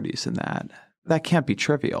priorities in that can't be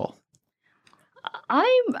trivial.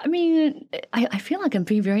 I feel like I'm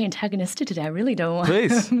being very antagonistic today. I really don't.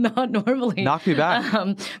 Please. Not normally. Knock me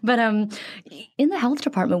back. But in the health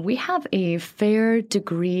department, we have a fair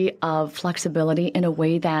degree of flexibility in a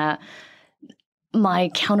way that my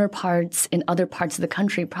counterparts in other parts of the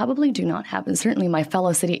country probably do not have. And certainly my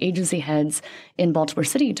fellow city agency heads in Baltimore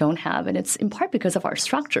City don't have. And it's in part because of our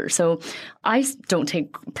structure. So I don't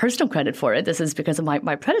take personal credit for it. This is because of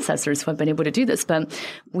my predecessors who have been able to do this. But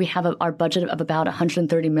we have our budget of about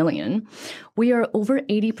 $130 million. We are over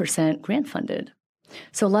 80% grant funded.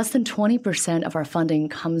 So less than 20% of our funding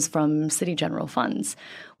comes from city general funds,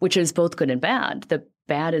 which is both good and bad. The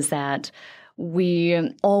bad is that we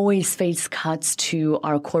always face cuts to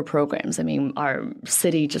our core programs. I mean, our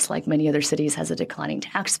city, just like many other cities, has a declining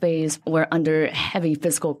tax base. We're under heavy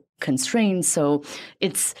fiscal constraints. So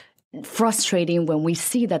it's frustrating when we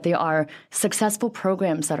see that there are successful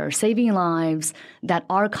programs that are saving lives, that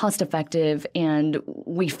are cost effective, and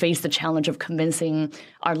we face the challenge of convincing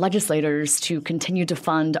our legislators to continue to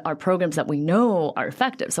fund our programs that we know are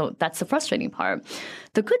effective. So that's the frustrating part.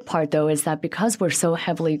 The good part, though, is that because we're so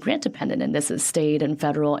heavily grant dependent, and this is state and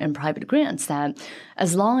federal and private grants, that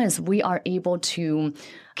as long as we are able to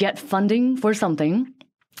get funding for something,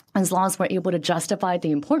 as long as we're able to justify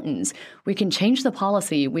the importance, we can change the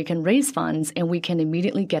policy, we can raise funds, and we can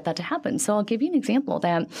immediately get that to happen. So I'll give you an example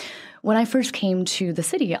that when I first came to the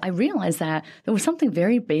city, I realized that there was something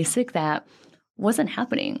very basic that wasn't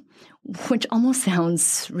happening, which almost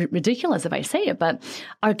sounds ridiculous if I say it, but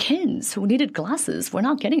our kids who needed glasses were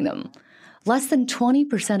not getting them. Less than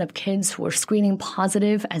 20% of kids who were screening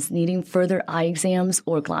positive as needing further eye exams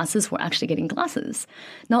or glasses were actually getting glasses.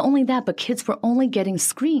 Not only that, but kids were only getting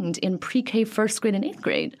screened in pre-K, first grade, and eighth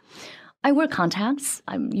grade. I wear contacts.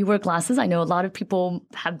 You wear glasses. I know a lot of people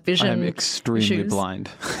have vision I'm extremely issues. blind.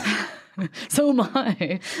 So am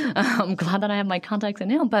I. I'm glad that I have my contacts in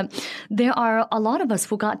now. But there are a lot of us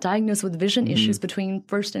who got diagnosed with vision issues between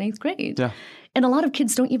 1st and 8th grade. Yeah. And a lot of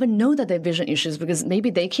kids don't even know that they have vision issues because maybe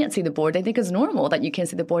they can't see the board. They think it's normal that you can't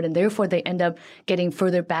see the board, and therefore they end up getting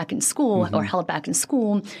further back in school or held back in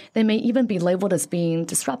school. They may even be labeled as being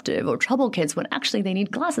disruptive or trouble kids when actually they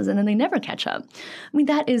need glasses, and then they never catch up. I mean,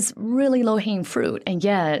 that is really low-hanging fruit, and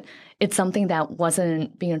yet it's something that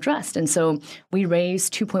wasn't being addressed. And so we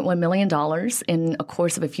raised $2.1 million in a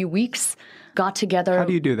course of a few weeks, got together. How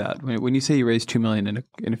do you do that? When you say you raised $2 million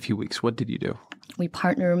in a few weeks, what did you do? We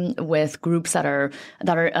partner with groups that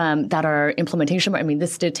are implementation. I mean,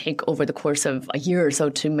 this did take over the course of a year or so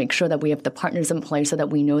to make sure that we have the partners in place so that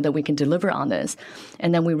we know that we can deliver on this.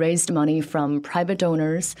 And then we raised money from private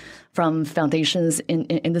donors, from foundations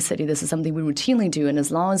in the city. This is something we routinely do. And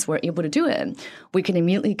as long as we're able to do it, we can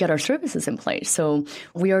immediately get our services in place. So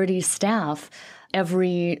we already staff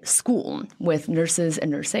every school with nurses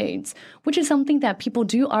and nurse aides, which is something that people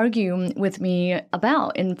do argue with me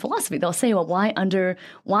about in philosophy. They'll say, well,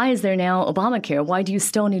 why is there now Obamacare? Why do you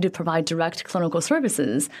still need to provide direct clinical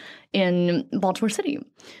services in Baltimore City?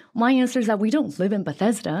 My answer is that we don't live in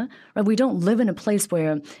Bethesda, right? We don't live in a place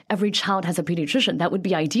where every child has a pediatrician. That would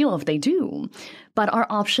be ideal if they do. But our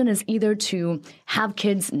option is either to have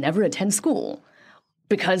kids never attend school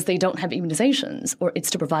because they don't have immunizations, or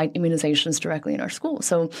it's to provide immunizations directly in our school.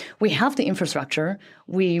 So we have the infrastructure.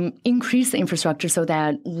 We increase the infrastructure so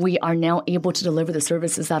that we are now able to deliver the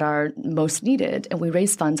services that are most needed, and we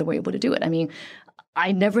raise funds and we're able to do it. I mean,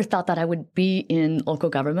 I never thought that I would be in local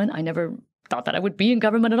government. I never thought that I would be in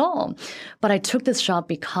government at all. But I took this job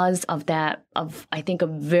because of that, I think, a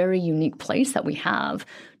very unique place that we have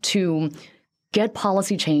to get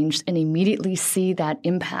policy changed and immediately see that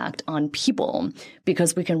impact on people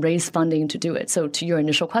because we can raise funding to do it. So to your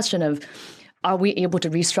initial question of, are we able to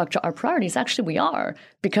restructure our priorities? Actually, we are,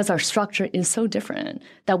 because our structure is so different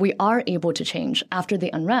that we are able to change. After the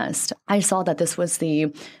unrest, I saw that this was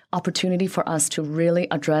the opportunity for us to really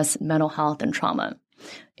address mental health and trauma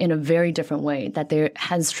in a very different way, that there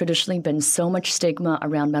has traditionally been so much stigma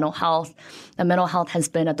around mental health, that mental health has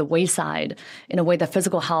been at the wayside in a way that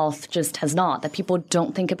physical health just has not, that people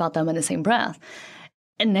don't think about them in the same breath.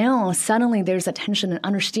 And now suddenly there's attention and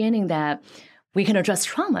understanding that we can address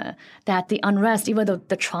trauma, that the unrest, even though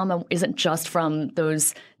the trauma isn't just from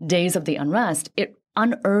those days of the unrest, it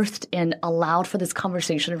unearthed and allowed for this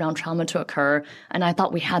conversation around trauma to occur. And I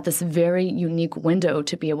thought we had this very unique window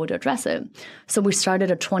to be able to address it. So we started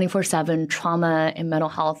a 24/7 trauma and mental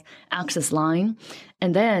health access line,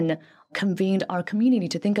 and then convened our community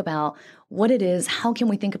to think about what it is, how can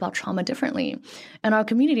we think about trauma differently? And our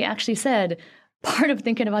community actually said, part of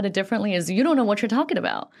thinking about it differently is you don't know what you're talking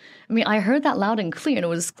about. I mean, I heard that loud and clear, and it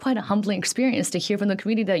was quite a humbling experience to hear from the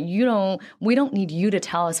community that we don't need you to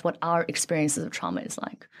tell us what our experiences of trauma is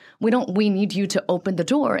like. We need you to open the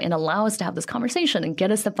door and allow us to have this conversation and get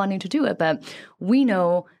us the funding to do it, but we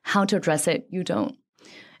know how to address it, you don't.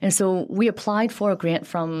 And so we applied for a grant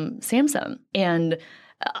from SAMHSA, and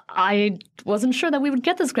I wasn't sure that we would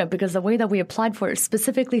get this grant because the way that we applied for it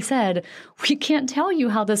specifically said, we can't tell you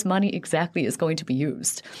how this money exactly is going to be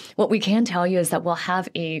used. What we can tell you is that we'll have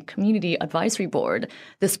a community advisory board.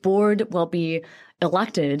 This board will be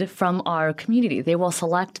elected from our community. They will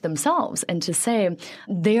select themselves and to say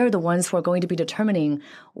they're the ones who are going to be determining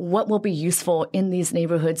what will be useful in these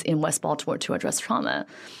neighborhoods in West Baltimore to address trauma.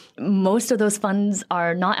 Most of those funds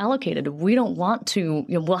are not allocated. We don't want to,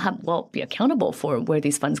 we'll be accountable for where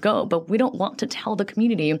these funds go, but we don't want to tell the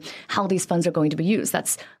community how these funds are going to be used.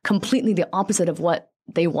 That's completely the opposite of what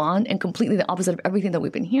they want and completely the opposite of everything that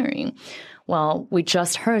we've been hearing. Well, we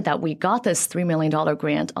just heard that we got this $3 million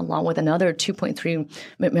grant along with another $2.3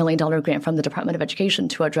 million grant from the Department of Education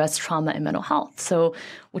to address trauma and mental health. So,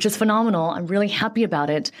 which is phenomenal. I'm really happy about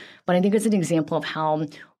it. But I think it's an example of how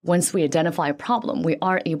once we identify a problem, we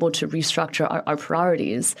are able to restructure our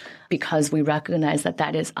priorities because we recognize that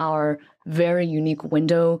that is our very unique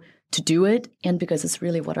window to do it and because it's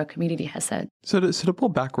really what our community has said. So to pull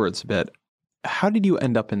backwards a bit, how did you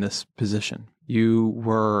end up in this position? You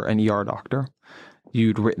were an ER doctor.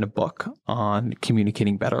 You'd written a book on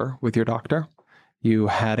communicating better with your doctor. You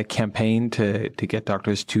had a campaign to get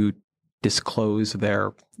doctors to disclose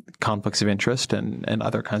their conflicts of interest and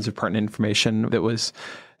other kinds of pertinent information that was,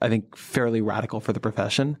 I think, fairly radical for the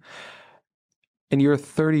profession. And you're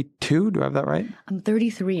 32, do I have that right? I'm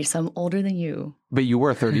 33, so I'm older than you. But you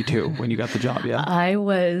were 32 when you got the job, yeah? I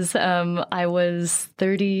was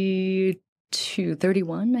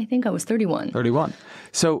 31, I think. I was 31. 31.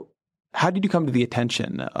 So how did you come to the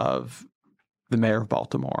attention of the mayor of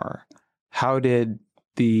Baltimore? How did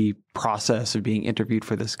the process of being interviewed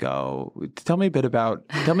for this go? Tell me a bit about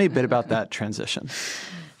that transition.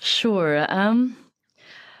 Sure.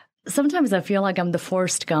 Sometimes I feel like I'm the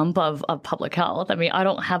Forrest Gump of public health. I mean, I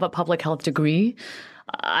don't have a public health degree.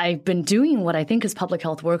 I've been doing what I think is public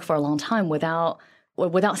health work for a long time without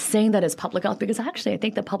saying that it's public health, because actually I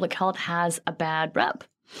think that public health has a bad rep.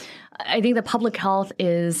 I think that public health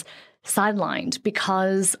is sidelined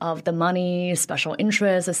because of the money, special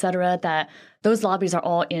interests, et cetera, that those lobbies are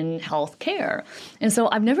all in healthcare. And so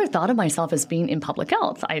I've never thought of myself as being in public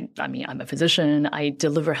health. I mean, I'm a physician. I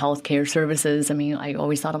deliver healthcare services. I mean, I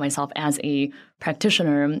always thought of myself as a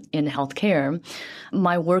practitioner in healthcare.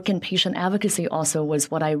 My work in patient advocacy also was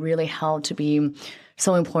what I really held to be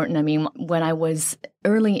so important. I mean, when I was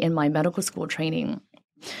early in my medical school training,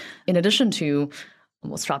 in addition to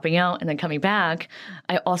almost dropping out and then coming back,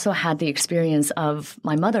 I also had the experience of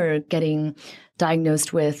my mother getting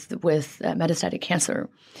diagnosed with metastatic cancer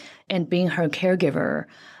and being her caregiver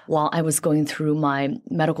while I was going through my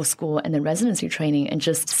medical school and then residency training, and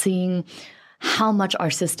just seeing how much our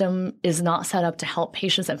system is not set up to help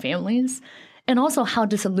patients and families, and also how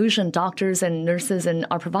disillusioned doctors and nurses and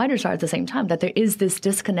our providers are at the same time, that there is this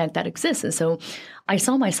disconnect that exists. And so I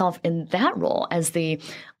saw myself in that role as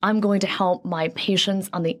I'm going to help my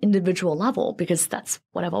patients on the individual level, because that's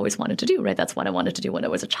what I've always wanted to do, right? That's what I wanted to do when I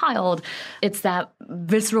was a child. It's that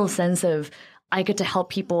visceral sense of I get to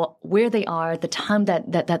help people where they are at the time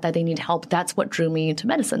that they need help. That's what drew me to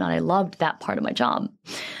medicine, and I loved that part of my job.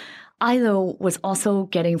 I, though, was also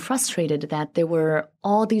getting frustrated that there were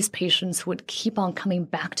all these patients who would keep on coming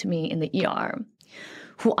back to me in the ER,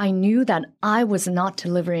 who I knew that I was not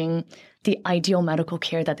delivering the ideal medical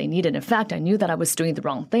care that they needed. In fact, I knew that I was doing the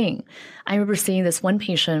wrong thing. I remember seeing this one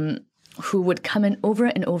patient who would come in over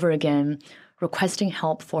and over again requesting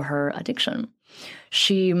help for her addiction.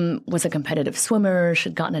 She was a competitive swimmer.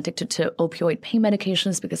 She'd gotten addicted to opioid pain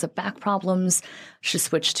medications because of back problems. She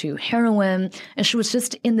switched to heroin, and she was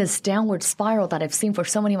just in this downward spiral that I've seen for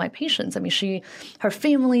so many of my patients. I mean, her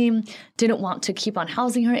family didn't want to keep on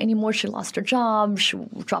housing her anymore. She lost her job. She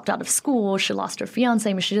dropped out of school. She lost her fiance.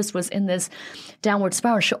 I mean, she just was in this downward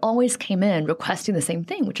spiral. She always came in requesting the same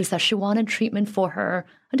thing, which is that she wanted treatment for her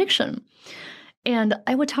addiction. And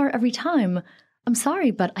I would tell her every time, I'm sorry,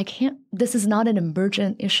 but I can't, this is not an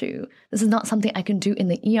emergent issue. This is not something I can do in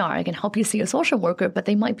the ER. I can help you see a social worker, but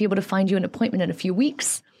they might be able to find you an appointment in a few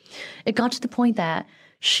weeks. It got to the point that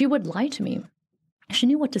she would lie to me. She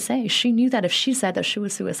knew what to say. She knew that if she said that she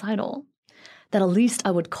was suicidal, that at least I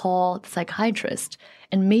would call the psychiatrist,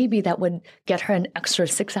 and maybe that would get her an extra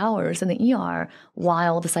 6 hours in the ER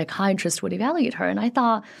while the psychiatrist would evaluate her. And I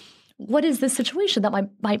thought, what is this situation that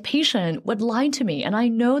my patient would lie to me? And I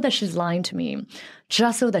know that she's lying to me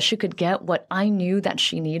just so that she could get what I knew that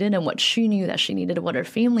she needed, and what she knew that she needed, and what her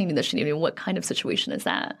family knew that she needed. What kind of situation is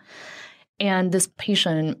that? And this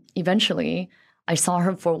patient, eventually, I saw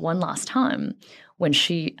her for one last time when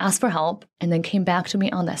she asked for help and then came back to me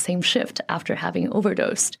on that same shift after having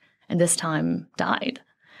overdosed, and this time died.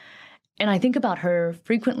 And I think about her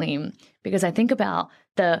frequently because I think about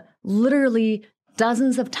the literally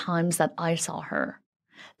dozens of times that I saw her,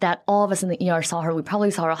 that all of us in the ER saw her. We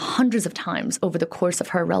probably saw her hundreds of times over the course of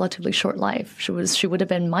her relatively short life. She would have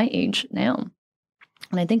been my age now.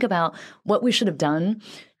 And I think about what we should have done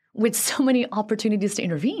with so many opportunities to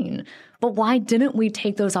intervene. But why didn't we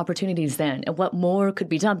take those opportunities then? And what more could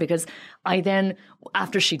be done? Because I then,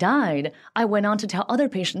 after she died, I went on to tell other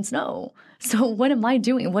patients no. So what am I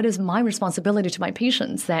doing? What is my responsibility to my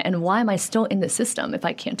patients? And why am I still in the system if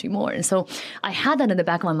I can't do more? And so I had that in the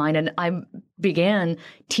back of my mind, and I began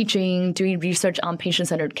teaching, doing research on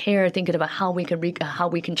patient-centered care, thinking about how we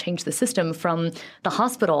can change the system from the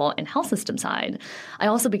hospital and health system side. I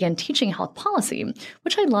also began teaching health policy,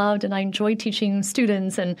 which I loved, and I enjoyed teaching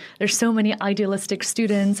students. And there's so many idealistic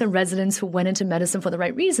students and residents who went into medicine for the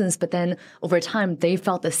right reasons, but then over time they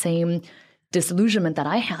felt the same disillusionment that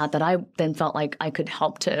I had, that I then felt like I could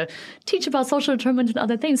help to teach about social determinants and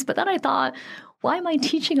other things. But then I thought, why am I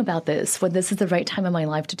teaching about this when this is the right time in my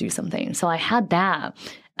life to do something? So I had that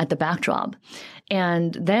at the backdrop.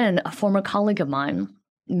 And then a former colleague of mine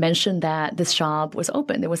mentioned that this job was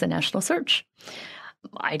open. There was a national search.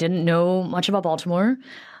 I didn't know much about Baltimore.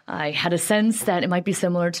 I had a sense that it might be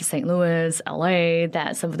similar to St. Louis, LA,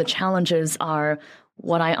 that some of the challenges are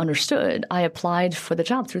what I understood. I applied for the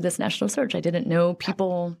job through this national search. I didn't know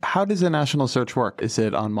people. How does a national search work? Is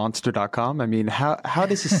it on monster.com? I mean, how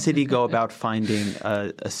does a city go about finding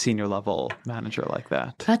a senior level manager like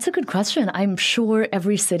that? That's a good question. I'm sure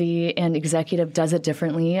every city and executive does it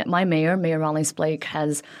differently. My Mayor Rawlings Blake,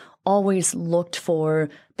 has always looked for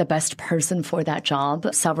the best person for that job.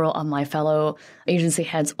 Several of my fellow agency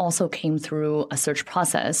heads also came through a search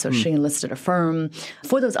process. So she enlisted a firm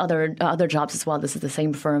for those other jobs as well. This is the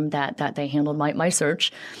same firm that they handled my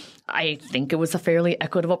search. I think it was a fairly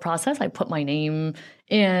equitable process. I put my name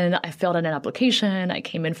in, I filled in an application, I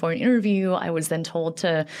came in for an interview. I was then told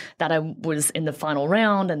that I was in the final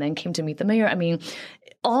round and then came to meet the mayor. I mean,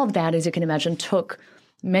 all of that, as you can imagine, took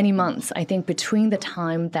many months. I think between the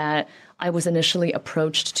time that I was initially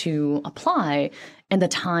approached to apply and the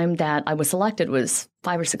time that I was selected was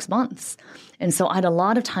 5 or 6 months. And so I had a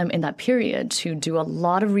lot of time in that period to do a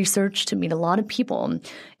lot of research, to meet a lot of people.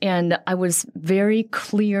 And I was very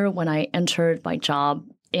clear when I entered my job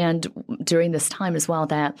and during this time as well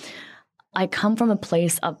that I come from a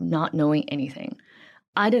place of not knowing anything.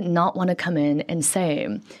 I did not want to come in and say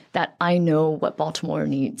that I know what Baltimore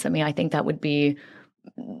needs. I mean, I think that would be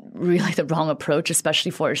really the wrong approach,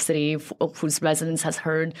 especially for a city whose residents has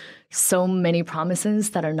heard so many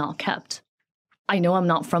promises that are not kept. I know I'm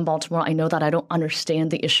not from Baltimore. I know that I don't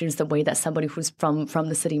understand the issues the way that somebody who's from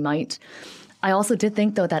the city might. I also did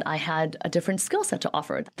think, though, that I had a different skill set to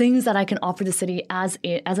offer, things that I can offer the city as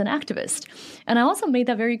an activist. And I also made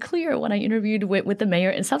that very clear when I interviewed with the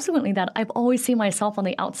mayor and subsequently that I've always seen myself on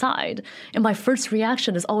the outside. And my first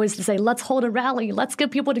reaction is always to say, let's hold a rally, let's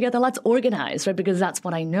get people together, let's organize, right? Because that's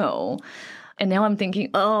what I know. And now I'm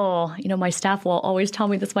thinking, my staff will always tell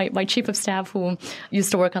me this. My chief of staff, who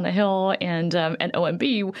used to work on the Hill and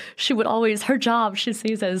OMB, she would always, her job, she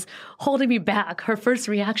sees as holding me back. Her first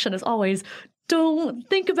reaction is always, don't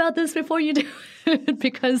think about this before you do it,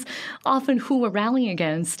 because often who we're rallying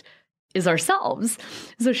against is ourselves.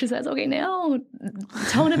 So she says, okay, now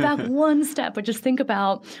tone it back one step, but just think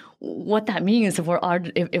about what that means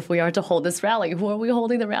if we are to hold this rally. Who are we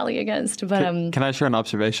holding the rally against? But can I share an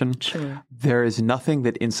observation? Sure. There is nothing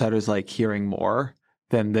that insiders like hearing more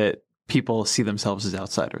than that people see themselves as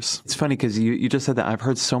outsiders. It's funny because you just said that. I've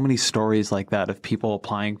heard so many stories like that of people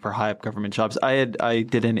applying for high up government jobs. I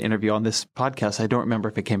did an interview on this podcast. I don't remember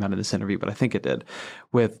if it came out of this interview, but I think it did,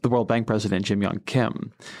 with the World Bank president, Jim Yong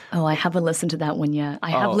Kim. Oh, I haven't listened to that one yet. I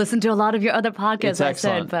have listened to a lot of your other podcasts. It's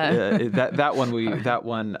excellent. That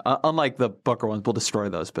one, unlike the Booker ones, we'll destroy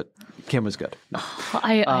those, but Kim was good. No.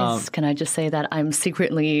 Can I just say that I'm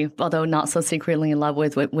secretly, although not so secretly, in love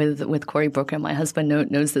with Cory Booker. My husband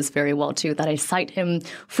knows this very well too, that I cite him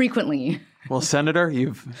frequently. Well, Senator,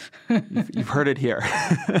 you've heard it here.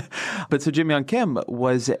 But so Jim Yong Kim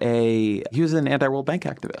was an anti-World Bank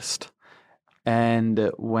activist.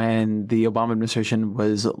 And when the Obama administration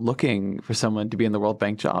was looking for someone to be in the World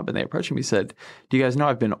Bank job and they approached him, he said, do you guys know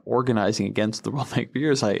I've been organizing against the World Bank for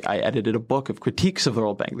years? I edited a book of critiques of the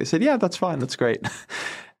World Bank. They said, yeah, that's fine. That's great.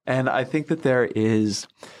 And I think that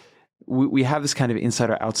we have this kind of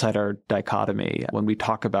insider-outsider dichotomy when we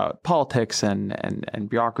talk about politics and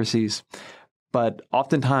bureaucracies. But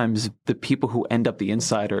oftentimes, the people who end up the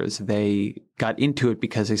insiders, they got into it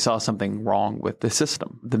because they saw something wrong with the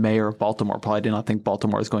system. The mayor of Baltimore probably did not think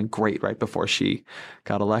Baltimore was going great right before she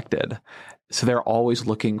got elected. So they're always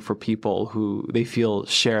looking for people who they feel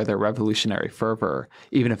share their revolutionary fervor,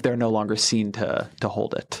 even if they're no longer seen to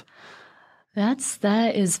hold it.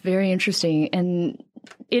 That is very interesting. And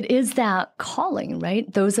it is that calling,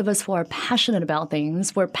 right? Those of us who are passionate about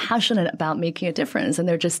things, we're passionate about making a difference. And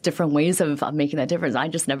there are just different ways of making that difference. I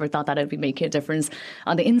just never thought that I'd be making a difference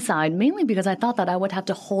on the inside, mainly because I thought that I would have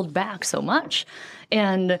to hold back so much.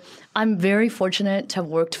 And I'm very fortunate to have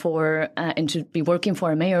worked for and to be working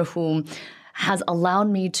for a mayor who has allowed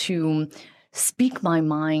me to speak my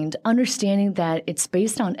mind, understanding that it's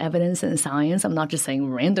based on evidence and science. I'm not just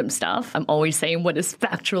saying random stuff. I'm always saying what is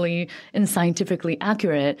factually and scientifically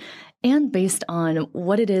accurate, and based on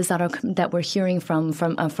what it is that we're hearing from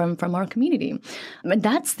our community. I mean,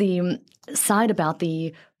 that's the side about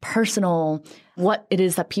the personal, what it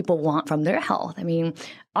is that people want from their health. I mean,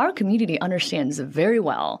 our community understands very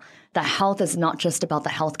well that health is not just about the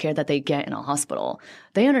healthcare that they get in a hospital.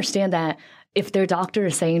 They understand that if their doctor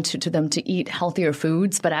is saying to them to eat healthier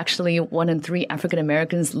foods, but actually 1 in 3 African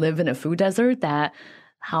Americans live in a food desert, that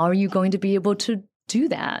how are you going to be able to do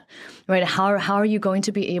that, right? How are you going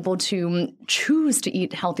to be able to choose to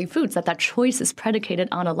eat healthy foods? That choice is predicated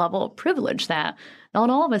on a level of privilege that not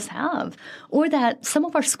all of us have, or that some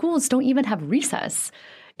of our schools don't even have recess.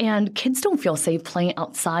 And kids don't feel safe playing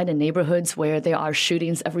outside in neighborhoods where there are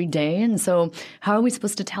shootings every day. And so how are we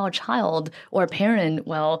supposed to tell a child or a parent,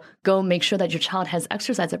 well, go make sure that your child has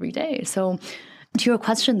exercise every day? So to your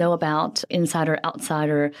question, though, about insider,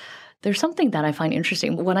 outsider, there's something that I find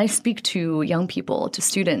interesting. When I speak to young people, to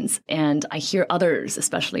students, and I hear others,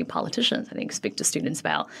 especially politicians, I think, speak to students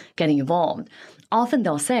about getting involved, often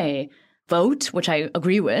they'll say, vote, which I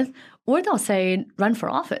agree with, or they'll say, run for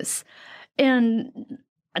office. And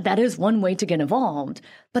that is one way to get involved,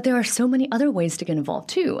 but there are so many other ways to get involved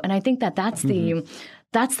too. And I think that that's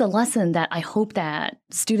the lesson that I hope that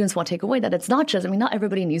students will take away, that it's not just, not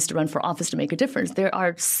everybody needs to run for office to make a difference. There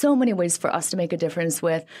are so many ways for us to make a difference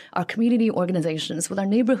with our community organizations, with our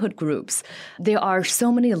neighborhood groups. There are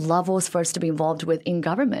so many levels for us to be involved with in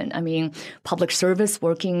government. Public service,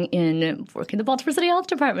 working in the Baltimore City Health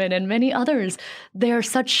Department and many others. There are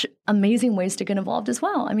such amazing ways to get involved as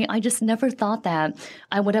well. I just never thought that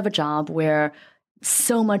I would have a job where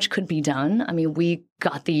so much could be done.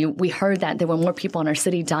 We heard that there were more people in our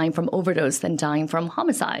city dying from overdose than dying from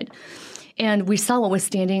homicide. And we saw what was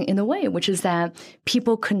standing in the way, which is that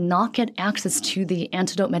people could not get access to the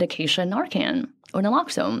antidote medication Narcan or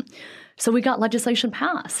naloxone. So we got legislation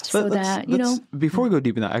passed Before we go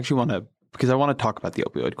deep in that, I actually want to talk about the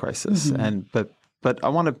opioid crisis. But I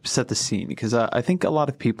want to set the scene because I think a lot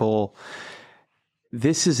of people,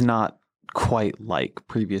 this is not quite like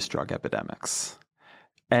previous drug epidemics.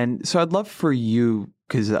 And so I'd love for you,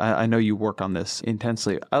 because I know you work on this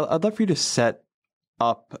intensely, I'd love for you to set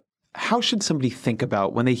up, how should somebody think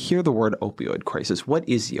about when they hear the word opioid crisis? What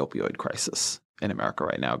is the opioid crisis in America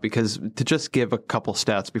right now? Because to just give a couple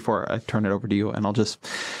stats before I turn it over to you, and I'll just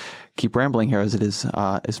keep rambling here as it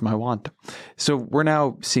is my wont. So we're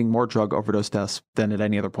now seeing more drug overdose deaths than at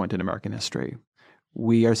any other point in American history.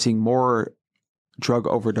 We are seeing more drug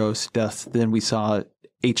overdose deaths than we saw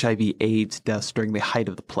HIV/AIDS deaths during the height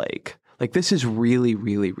of the plague. This is really,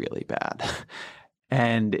 really, really bad.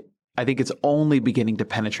 And I think it's only beginning to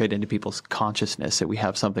penetrate into people's consciousness that we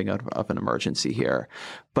have something of an emergency here.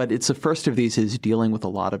 But it's the first of these is dealing with a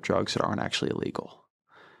lot of drugs that aren't actually illegal.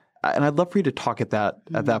 And I'd love for you to talk at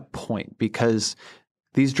that point, because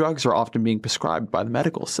these drugs are often being prescribed by the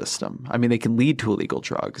medical system. They can lead to illegal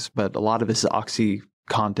drugs, but a lot of it is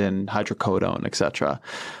OxyContin, hydrocodone, etc.,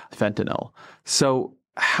 fentanyl. So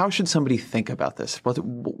how should somebody think about this?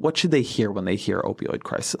 What should they hear when they hear opioid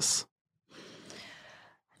crisis?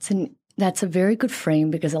 That's a very good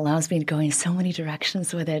frame because it allows me to go in so many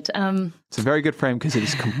directions with it. It's a very good frame because it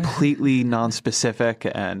is completely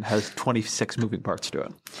nonspecific and has 26 moving parts to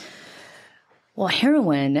it. Well,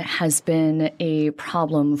 heroin has been a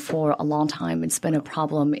problem for a long time. It's been a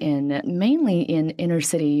problem mainly in inner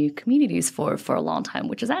city communities for a long time,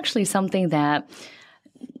 which is actually something that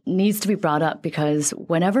needs to be brought up, because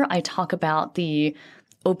whenever I talk about the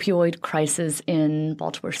opioid crisis in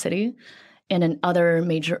Baltimore City and in other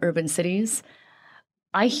major urban cities,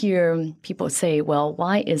 I hear people say, well,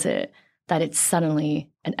 why is it that it's suddenly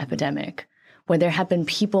an epidemic when there have been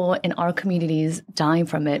people in our communities dying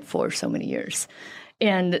from it for so many years?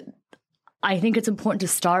 And I think it's important to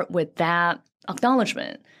start with that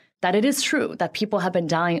acknowledgement that it is true that people have been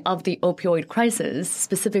dying of the opioid crisis,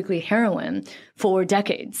 specifically heroin, for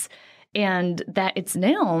decades. And that it's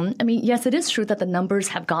now, yes, it is true that the numbers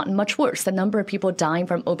have gotten much worse. The number of people dying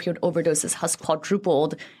from opioid overdoses has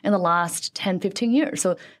quadrupled in the last 10, 15 years.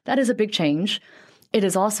 So that is a big change. It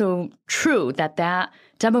is also true that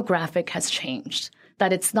demographic has changed,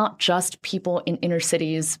 that it's not just people in inner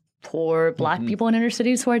cities, poor Black people in inner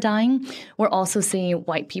cities who are dying. We're also seeing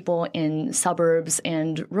white people in suburbs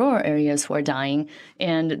and rural areas who are dying.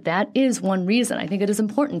 And that is one reason. I think it is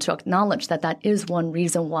important to acknowledge that is one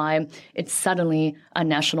reason why it's suddenly a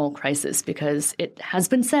national crisis, because it has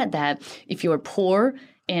been said that if you are poor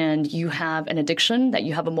and you have an addiction, that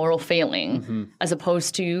you have a moral failing, as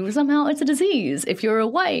opposed to somehow it's a disease. If you're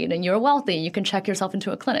white and you're wealthy, you can check yourself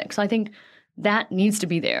into a clinic. So I think that needs to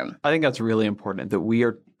be there. I think that's really important, that we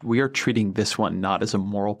are treating this one not as a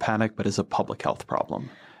moral panic, but as a public health problem.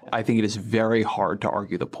 I think it is very hard to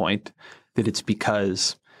argue the point that it's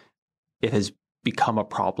because it has become a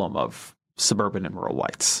problem of suburban and rural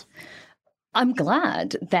whites. I'm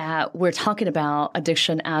glad that we're talking about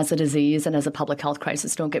addiction as a disease and as a public health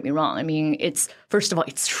crisis. Don't get me wrong. First of all,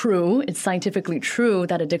 it's true. It's scientifically true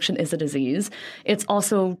that addiction is a disease. It's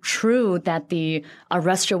also true that the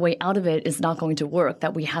arrest your way out of it is not going to work,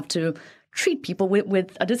 that we have to treat people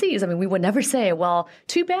with a disease. We would never say, well,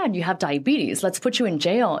 too bad you have diabetes. Let's put you in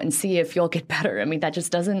jail and see if you'll get better. That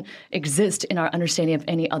just doesn't exist in our understanding of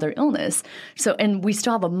any other illness. So, and we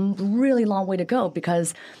still have a really long way to go,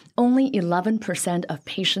 because only 11% of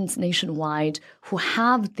patients nationwide who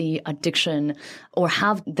have the addiction or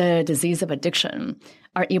have the disease of addiction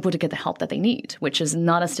are able to get the help that they need, which is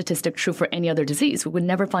not a statistic true for any other disease. We would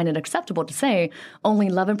never find it acceptable to say only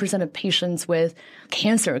 11% of patients with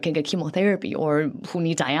cancer can get chemotherapy or who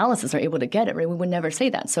need dialysis are able to get it, right? We would never say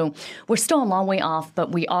that. So we're still a long way off,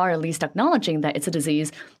 but we are at least acknowledging that it's a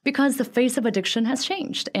disease because the face of addiction has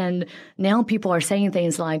changed. And now people are saying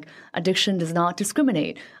things like addiction does not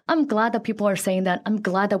discriminate. I'm glad that people are saying that. I'm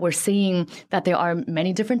glad that we're seeing that there are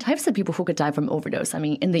many different types of people who could die from overdose. I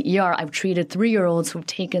mean, in the ER, I've treated 3-year-olds who've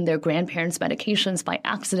taken their grandparents' medications by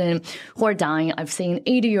accident who are dying. I've seen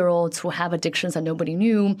 80-year-olds who have addictions that nobody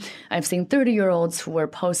knew. I've seen 30-year-olds who were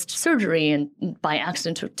post-surgery and by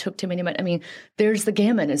accident took too many. I mean, there's the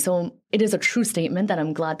gamut. And so it is a true statement that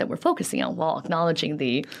I'm glad that we're focusing on while acknowledging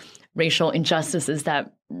the racial injustices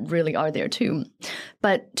that really are there too.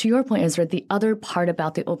 But to your point, Ezra, the other part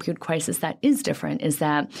about the opioid crisis that is different is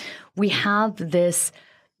that we have this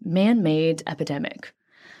man-made epidemic.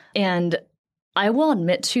 And I will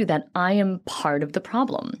admit too that I am part of the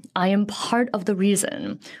problem. I am part of the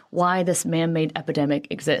reason why this man-made epidemic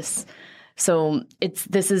exists. So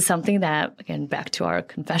this is something that, again, back to our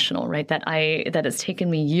confessional, right, that has taken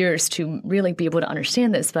me years to really be able to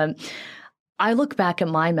understand this. But I look back at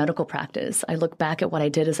my medical practice. I look back at what I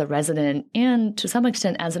did as a resident and to some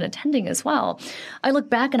extent as an attending as well. I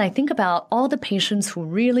look back and I think about all the patients who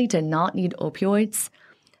really did not need opioids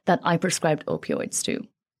that I prescribed opioids to.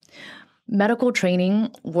 Medical training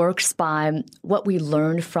works by what we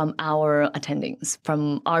learned from our attendings,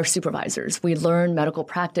 from our supervisors. We learn medical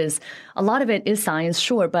practice. A lot of it is science,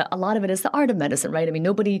 sure, but a lot of it is the art of medicine, right? I mean,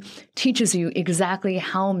 nobody teaches you exactly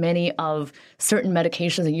how many of certain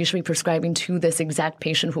medications are usually prescribing to this exact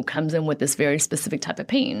patient who comes in with this very specific type of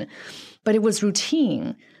pain. But it was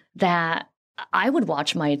routine that I would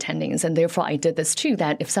watch my attendings, and therefore I did this too,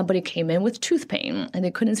 that if somebody came in with tooth pain and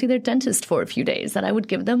they couldn't see their dentist for a few days, that I would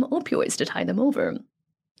give them opioids to tide them over.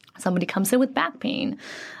 Somebody comes in with back pain,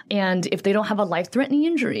 and if they don't have a life-threatening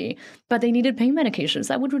injury, but they needed pain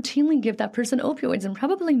medications, I would routinely give that person opioids, and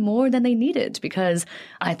probably more than they needed, because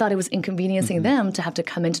I thought it was inconveniencing them to have to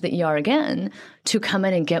come into the ER again to come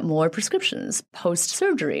in and get more prescriptions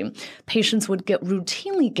post-surgery. Patients would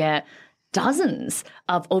routinely get dozens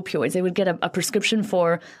of opioids. They would get a prescription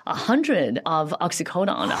for 100 of oxycodone,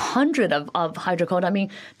 100 of hydrocodone. I mean,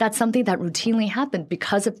 that's something that routinely happened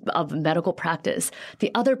because of medical practice.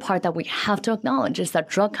 The other part that we have to acknowledge is that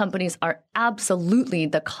drug companies are absolutely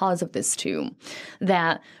the cause of this too.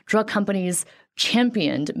 That drug companies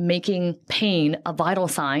championed making pain a vital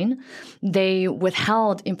sign. They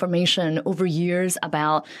withheld information over years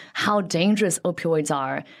about how dangerous opioids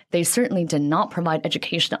are. They certainly did not provide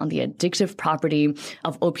education on the addictive property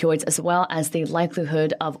of opioids as well as the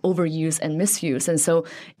likelihood of overuse and misuse. And so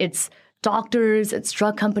it's doctors, it's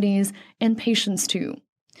drug companies, and patients too.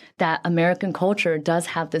 That American culture does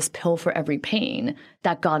have this pill for every pain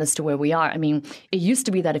that got us to where we are. I mean, it used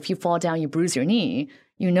to be that if you fall down, you bruise your knee,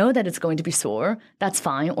 you know that it's going to be sore, that's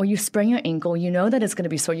fine. Or you sprain your ankle, you know that it's going to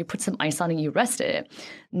be sore, you put some ice on it, you rest it.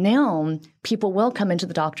 Now, people will come into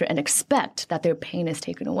the doctor and expect that their pain is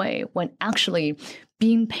taken away, when actually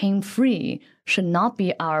being pain-free should not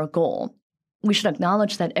be our goal. We should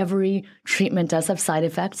acknowledge that every treatment does have side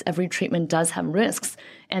effects, every treatment does have risks,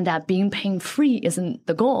 and that being pain-free isn't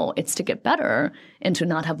the goal. It's to get better and to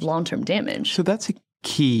not have long-term damage. So that's a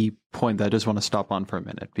key point that I just want to stop on for a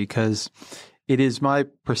minute, because it is my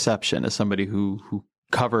perception as somebody who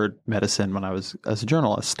covered medicine when I was as a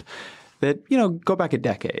journalist that, go back a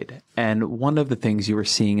decade. And one of the things you were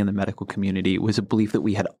seeing in the medical community was a belief that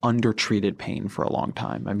we had undertreated pain for a long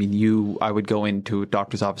time. I mean, I would go into a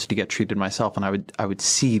doctor's office to get treated myself, and I would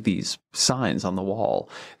see these signs on the wall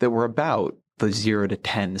that were about the 0 to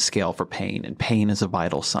 10 scale for pain, and pain is a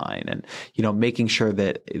vital sign. And, making sure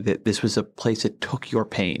that this was a place that took your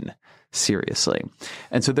pain seriously.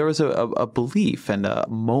 And so there was a belief and a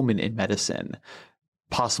moment in medicine,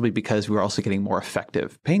 possibly because we were also getting more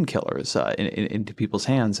effective painkillers into people's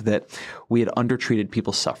hands, that we had undertreated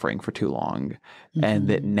people suffering for too long. Mm-hmm. And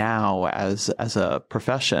that now as a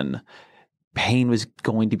profession, pain was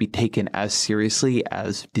going to be taken as seriously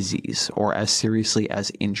as disease or as seriously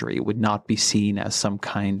as injury. It would not be seen as some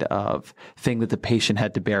kind of thing that the patient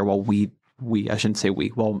had to bear while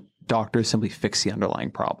doctors simply fix the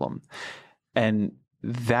underlying problem. And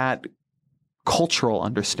that cultural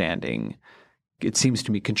understanding, it seems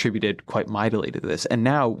to me, contributed quite mightily to this. And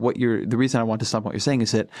now the reason I want to stop what you're saying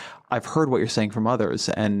is that I've heard what you're saying from others.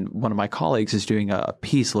 And one of my colleagues is doing a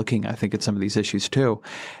piece looking, I think, at some of these issues too.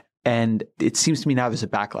 And it seems to me now there's a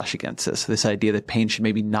backlash against this idea that pain should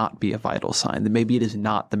maybe not be a vital sign, that maybe it is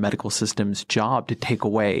not the medical system's job to take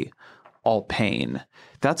away all pain.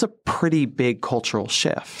 That's a pretty big cultural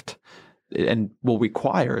shift and will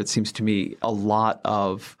require, it seems to me, a lot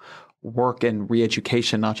of work and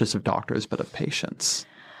re-education, not just of doctors, but of patients.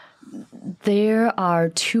 There are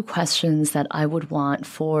two questions that I would want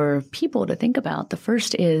for people to think about. The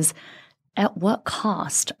first is, at what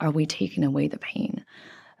cost are we taking away the pain?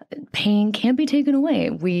 Pain can be taken away.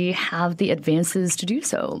 We have the advances to do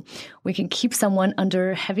so. We can keep someone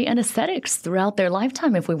under heavy anesthetics throughout their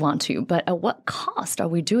lifetime if we want to, but at what cost are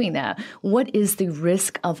we doing that? What is the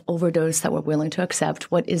risk of overdose that we're willing to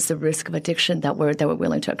accept? What is the risk of addiction that we're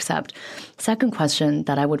willing to accept? Second question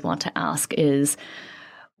that I would want to ask is,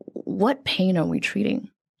 what pain are we treating?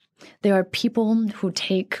 There are people who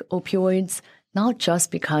take opioids not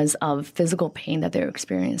just because of physical pain that they're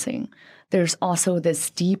experiencing. There's also this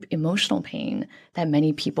deep emotional pain that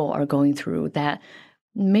many people are going through that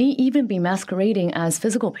may even be masquerading as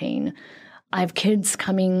physical pain. I have kids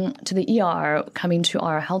coming to the ER, coming to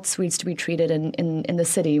our health suites to be treated in the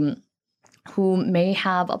city who may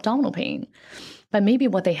have abdominal pain. But maybe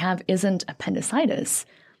what they have isn't appendicitis.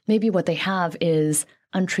 Maybe what they have is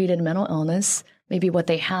untreated mental illness. Maybe what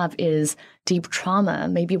they have is deep trauma.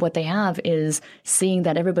 Maybe what they have is seeing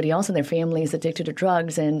that everybody else in their family is addicted to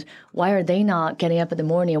drugs, and why are they not getting up in the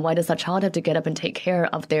morning, and why does that child have to get up and take care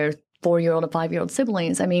of their 4-year-old or 5-year-old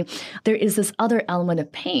siblings? I mean, there is this other element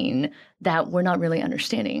of pain that we're not really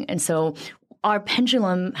understanding. And so our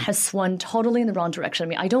pendulum has swung totally in the wrong direction. I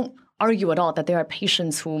mean, I don't argue at all that there are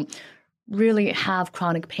patients who really have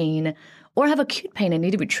chronic pain or have acute pain and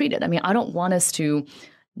need to be treated. I mean, I don't want us to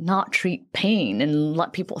not treat pain and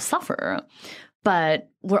let people suffer. But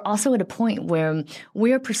we're also at a point where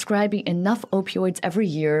we are prescribing enough opioids every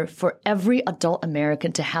year for every adult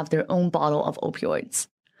American to have their own bottle of opioids.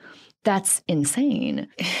 That's insane.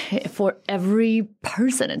 For every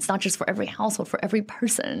person, it's not just for every household, for every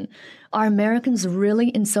person. Are Americans really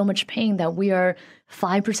in so much pain that we are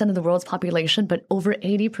 5% of the world's population, but over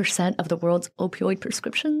 80% of the world's opioid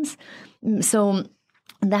prescriptions? So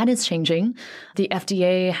that is changing. The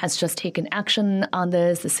FDA has just taken action on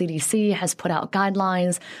this. The CDC has put out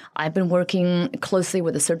guidelines. I've been working closely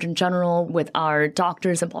with the Surgeon General, with our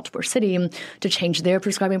doctors in Baltimore City to change their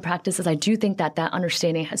prescribing practices. I do think that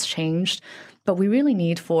understanding has changed. But we really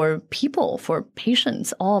need for people, for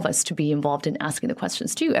patients, all of us to be involved in asking the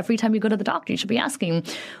questions too. Every time you go to the doctor, you should be asking,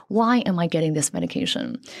 why am I getting this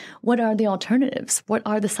medication? What are the alternatives? What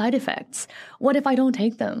are the side effects? What if I don't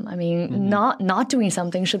take them? I mean, not doing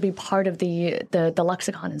something should be part of the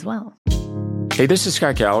lexicon as well. Hey, this is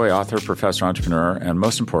Scott Galloway, author, professor, entrepreneur, and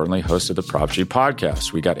most importantly, host of the Prop G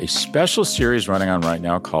podcast. We got a special series running on right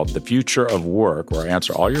now called The Future of Work, where I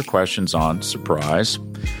answer all your questions on, surprise,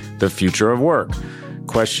 the future of work.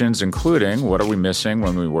 Questions including, what are we missing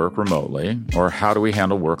when we work remotely? Or how do we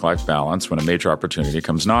handle work-life balance when a major opportunity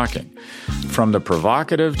comes knocking? From the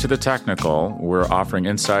provocative to the technical, we're offering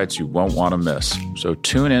insights you won't want to miss. So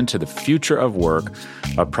tune in to The Future of Work,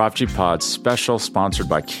 a Prop G Pod special sponsored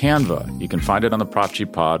by Canva. You can find it on the Prop G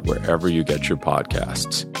Pod wherever you get your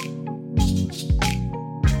podcasts.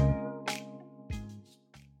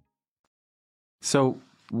 So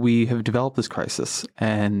we have developed this crisis,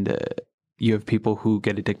 and you have people who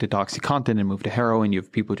get addicted to OxyContin and move to heroin. You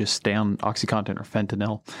have people who just stay on OxyContin or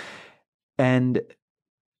fentanyl. And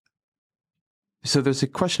so there's a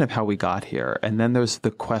question of how we got here. And then there's the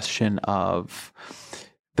question of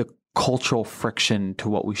the cultural friction to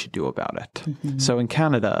what we should do about it. Mm-hmm. So in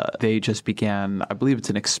Canada, they just began, I believe it's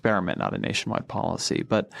an experiment, not a nationwide policy,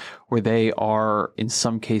 but where they are in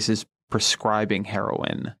some cases prescribing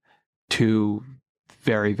heroin to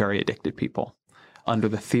very, very addicted people under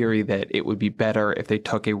the theory that it would be better if they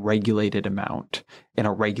took a regulated amount in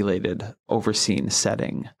a regulated, overseen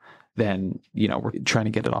setting than, we're trying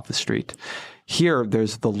to get it off the street. Here,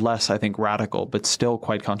 there's the less, I think, radical, but still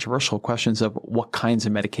quite controversial questions of what kinds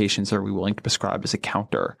of medications are we willing to prescribe as a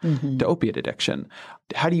counter to opiate addiction.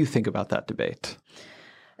 How do you think about that debate?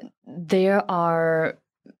 There are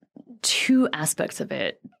two aspects of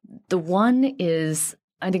it. The one is,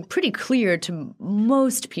 I think, pretty clear to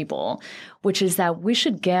most people, which is that we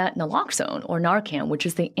should get naloxone or Narcan, which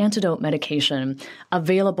is the antidote medication,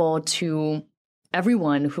 available to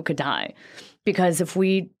everyone who could die. Because if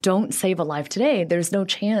we don't save a life today, there's no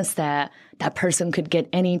chance that that person could get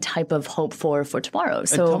any type of hope for tomorrow.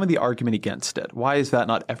 So, and tell me the argument against it. Why is that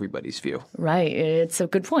not everybody's view? Right. It's a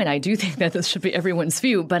good point. I do think that this should be everyone's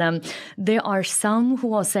view. But there are some who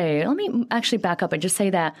will say, let me actually back up and just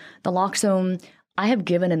say that naloxone I have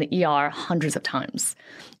given in the ER hundreds of times.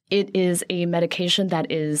 It is a medication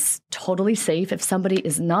that is totally safe. If somebody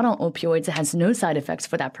is not on opioids, it has no side effects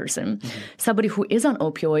for that person. Mm-hmm. Somebody who is on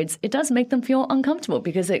opioids, it does make them feel uncomfortable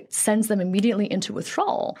because it sends them immediately into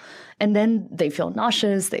withdrawal. And then they feel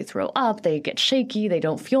nauseous, they throw up, they get shaky, they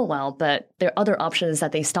don't feel well. But their other option is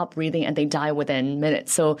that they stop breathing and they die within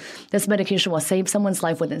minutes. So this medication will save someone's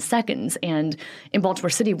life within seconds. And in Baltimore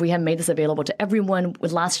City, we have made this available to everyone.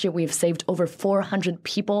 Last year, we've saved over 400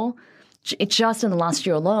 people just in the last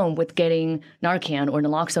year alone with getting Narcan or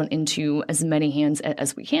naloxone into as many hands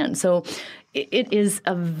as we can. So it is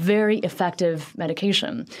a very effective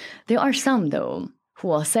medication. There are some, though, who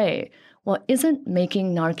will say, well, isn't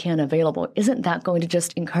making Narcan available, isn't that going to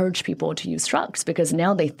just encourage people to use drugs? Because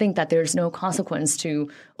now they think that there's no consequence to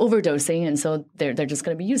overdosing, and so they're just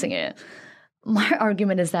going to be using it. My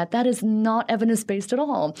argument is that that is not evidence-based at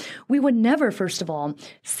all. We would never, first of all,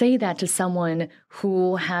 say that to someone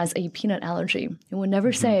who has a peanut allergy. We would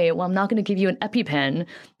never say, well, I'm not going to give you an EpiPen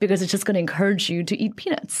because it's just going to encourage you to eat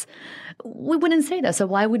peanuts. We wouldn't say that. So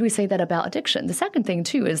why would we say that about addiction? The second thing,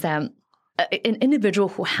 too, is that an individual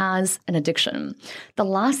who has an addiction, the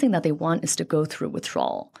last thing that they want is to go through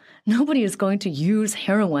withdrawal. Nobody is going to use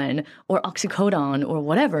heroin or oxycodone or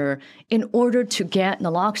whatever in order to get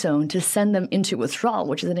naloxone to send them into withdrawal,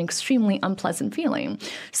 which is an extremely unpleasant feeling.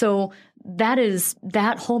 So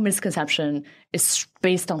that whole misconception is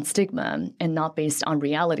based on stigma and not based on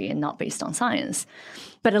reality and not based on science.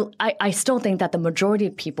 But I still think that the majority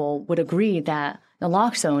of people would agree that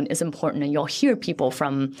naloxone is important, and you'll hear people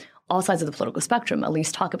from all sides of the political spectrum at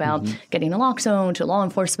least talk about getting naloxone to law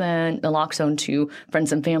enforcement, naloxone to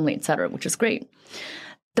friends and family, et cetera, which is great.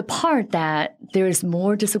 The part that there is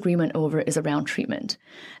more disagreement over is around treatment.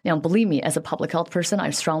 Now, believe me, as a public health person,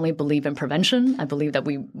 I strongly believe in prevention. I believe that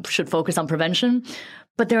we should focus on prevention.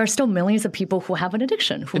 But there are still millions of people who have an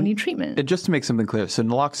addiction, who need treatment. And just to make something clear, so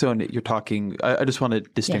naloxone, you're talking, I just want to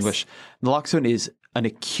distinguish, naloxone is an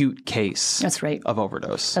acute case That's right. of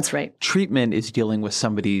overdose. That's right. Treatment is dealing with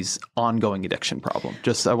somebody's ongoing addiction problem.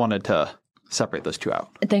 Just, I wanted to separate those two out.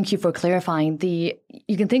 Thank you for clarifying.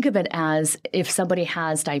 You can think of it as if somebody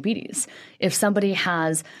has diabetes. If somebody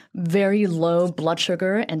has very low blood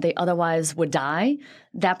sugar and they otherwise would die,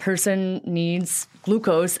 that person needs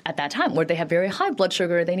glucose at that time. Where they have very high blood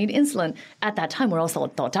sugar, they need insulin at that time, or else they'll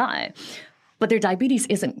die. But their diabetes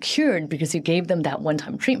isn't cured because you gave them that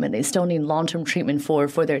one-time treatment. They still need long-term treatment for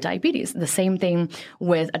their diabetes. The same thing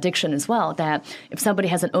with addiction as well, that if somebody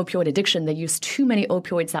has an opioid addiction, they use too many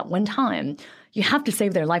opioids at one time, you have to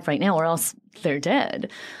save their life right now or else they're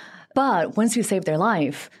dead. But once you save their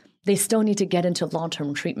life, they still need to get into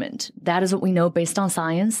long-term treatment. That is what we know based on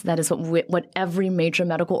science. That is what every major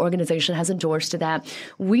medical organization has endorsed, that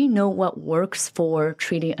we know what works for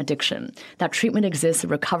treating addiction. That treatment exists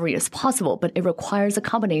and recovery is possible, but it requires a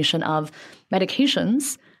combination of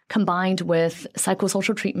medications combined with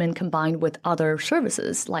psychosocial treatment, combined with other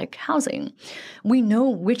services like housing. We know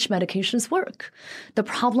which medications work. The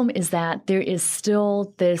problem is that there is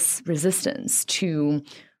still this resistance to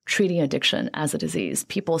treating addiction as a disease.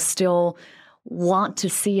 People still want to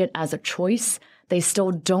see it as a choice. They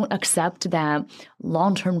still don't accept that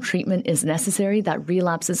long-term treatment is necessary, that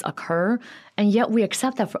relapses occur, and yet we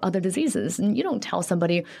accept that for other diseases. And you don't tell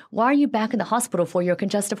somebody, why are you back in the hospital for your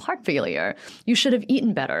congestive heart failure? You should have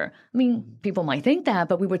eaten better. I mean, people might think that,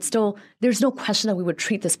 but we would still, there's no question that we would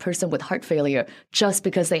treat this person with heart failure just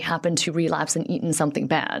because they happen to relapse and eaten something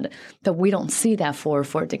bad. That we don't see that for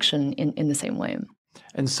addiction in the same way.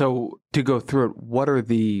 And so to go through it, what are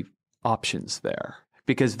the options there?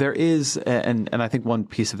 Because there is, and I think one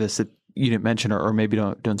piece of this that you didn't mention or maybe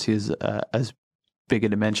don't see as big a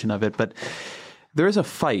dimension of it, but there is a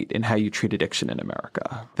fight in how you treat addiction in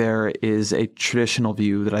America. There is a traditional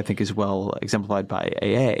view that I think is well exemplified by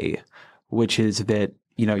AA, which is that,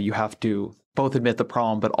 you have to both admit the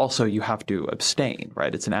problem, but also you have to abstain,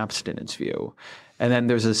 right? It's an abstinence view. And then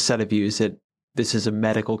there's a set of views that this is a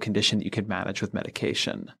medical condition that you can manage with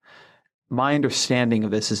medication. My understanding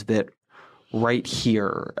of this is that right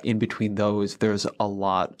here in between those, there's a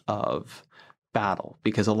lot of battle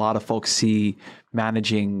because a lot of folks see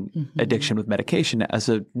managing addiction with medication as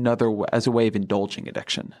a way of indulging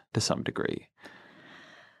addiction to some degree.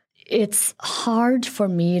 It's hard for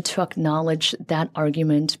me to acknowledge that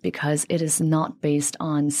argument because it is not based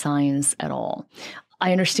on science at all.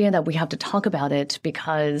 I understand that we have to talk about it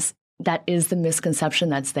because that is the misconception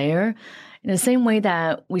that's there. In the same way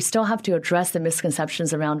that we still have to address the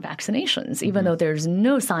misconceptions around vaccinations, even though there's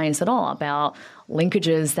no science at all about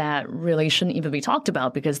linkages that really shouldn't even be talked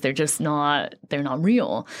about because they're not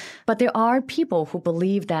real. But there are people who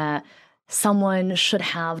believe that someone should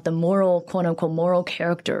have the moral, quote unquote, moral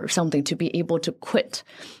character or something to be able to quit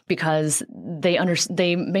because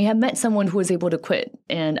they may have met someone who is able to quit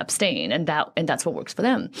and abstain, and that's what works for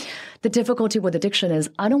them. The difficulty with addiction is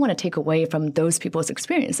I don't want to take away from those people's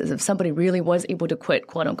experiences. If somebody really was able to quit,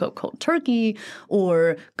 quote unquote, cold turkey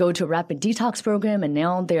or go to a rapid detox program and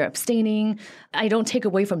now they're abstaining, I don't take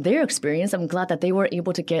away from their experience. I'm glad that they were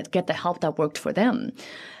able to get the help that worked for them.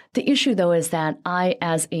 The issue, though, is that I,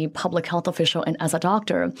 as a public health official and as a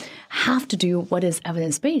doctor, have to do what is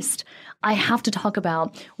evidence-based. I have to talk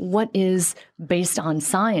about what is based on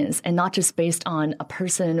science and not just based on a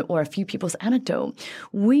person or a few people's anecdote.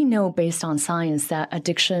 We know based on science that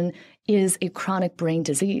addiction is a chronic brain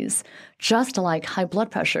disease, just like high blood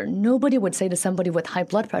pressure. Nobody would say to somebody with high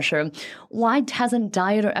blood pressure, why hasn't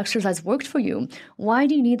diet or exercise worked for you? Why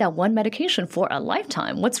do you need that one medication for a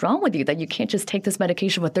lifetime? What's wrong with you that you can't just take this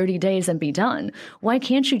medication for 30 days and be done? Why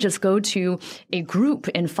can't you just go to a group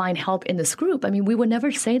and find help in this group? I mean, we would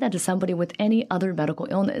never say that to somebody with any other medical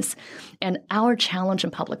illness. And our challenge in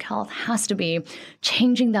public health has to be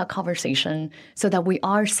changing that conversation so that we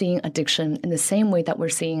are seeing addiction in the same way that we're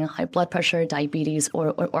seeing high blood pressure, diabetes,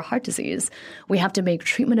 or heart disease. We have to make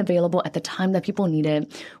treatment available at the time that people need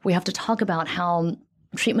it. We have to talk about how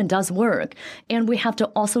treatment does work. And we have to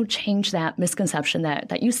also change that misconception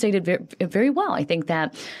that you stated very, very well. I think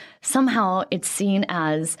that somehow it's seen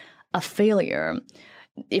as a failure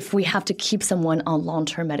if we have to keep someone on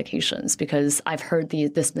long-term medications, because I've heard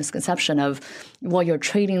this misconception of, well, you're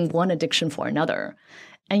trading one addiction for another.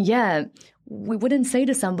 And yet, we wouldn't say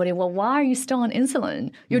to somebody, well, why are you still on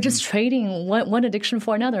insulin? You're just trading one addiction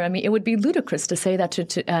for another. I mean, it would be ludicrous to say that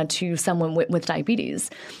to someone with diabetes.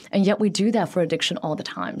 And yet we do that for addiction all the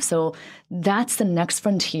time. So that's the next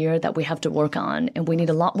frontier that we have to work on. And we need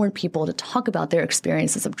a lot more people to talk about their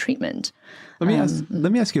experiences of treatment. Let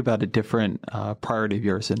me ask you about a different priority of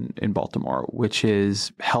yours in Baltimore, which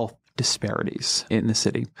is health disparities in the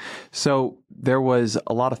city. So there was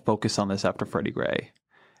a lot of focus on this after Freddie Gray.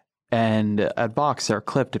 And at Vox, Sarah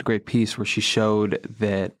Cliff did a great piece where she showed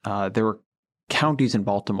that there were counties in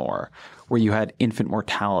Baltimore where you had infant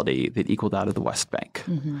mortality that equaled out of the West Bank.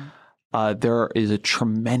 Mm-hmm. There is a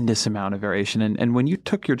tremendous amount of variation. And when you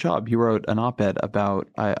took your job, you wrote an op-ed about,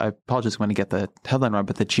 I apologize when I get the headline wrong,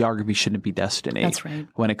 but the geography shouldn't be destiny. That's right.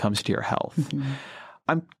 When it comes to your health. Mm-hmm.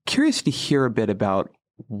 I'm curious to hear a bit about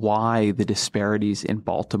why the disparities in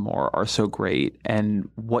Baltimore are so great and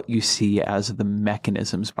what you see as the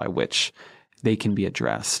mechanisms by which they can be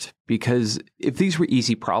addressed. Because if these were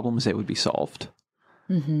easy problems, they would be solved.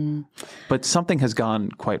 Mm-hmm. But something has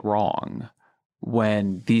gone quite wrong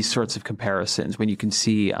when these sorts of comparisons, when you can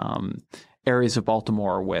see areas of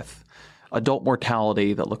Baltimore with adult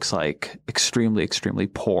mortality that looks like extremely, extremely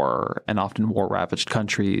poor and often war-ravaged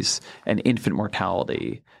countries, and infant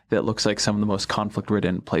mortality that looks like some of the most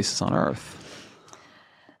conflict-ridden places on earth.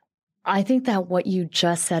 I think that what you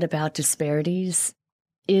just said about disparities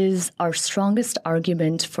is our strongest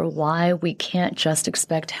argument for why we can't just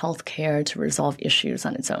expect healthcare to resolve issues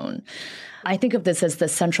on its own. I think of this as the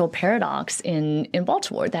central paradox in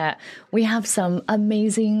Baltimore, that we have some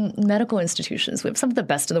amazing medical institutions. We have some of the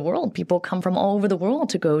best in the world. People come from all over the world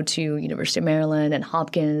to go to University of Maryland and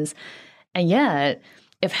Hopkins. And yet,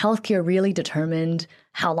 if healthcare really determined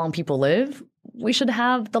how long people live, we should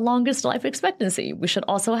have the longest life expectancy. We should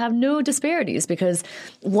also have no disparities, because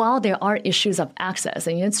while there are issues of access,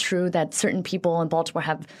 and it's true that certain people in Baltimore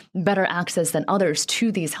have better access than others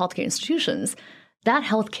to these healthcare institutions, that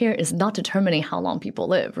healthcare is not determining how long people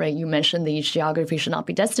live, right? You mentioned the geography should not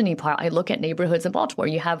be destiny part. I look at neighborhoods in Baltimore.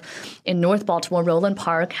 You have in North Baltimore, Roland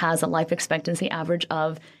Park has a life expectancy average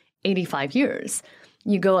of 85 years.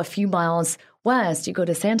 You go a few miles west, you go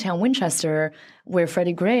to Sandtown, Winchester, where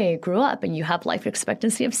Freddie Gray grew up, and you have life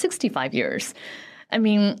expectancy of 65 years. I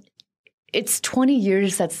mean, it's 20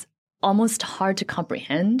 years that's almost hard to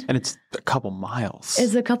comprehend. And it's a couple miles.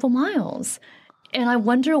 It's a couple miles. And I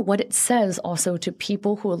wonder what it says also to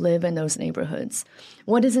people who live in those neighborhoods.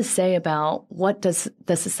 What does it say about what does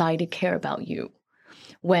the society care about you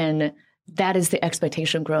when that is the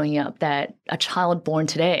expectation growing up, that a child born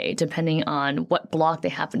today, depending on what block they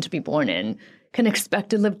happen to be born in, can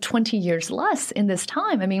expect to live 20 years less in this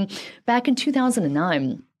time? I mean, back in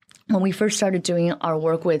 2009, when we first started doing our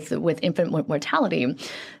work with infant mortality,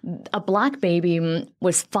 a Black baby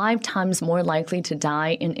was 5 times more likely to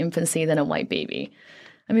die in infancy than a white baby.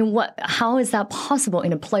 I mean, how is that possible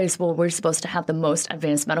in a place where we're supposed to have the most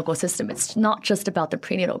advanced medical system? It's not just about the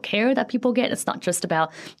prenatal care that people get. It's not just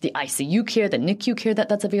about the ICU care, the NICU care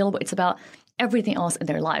that's available. It's about everything else in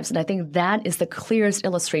their lives. And I think that is the clearest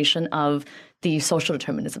illustration of the social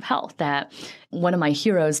determinants of health. That one of my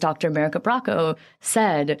heroes, Dr. America Bracco,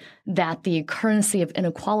 said that the currency of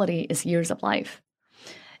inequality is years of life.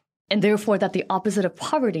 And therefore that the opposite of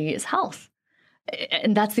poverty is health.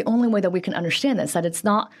 And that's the only way that we can understand this, that it's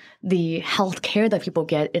not the health care that people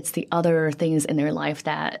get, it's the other things in their life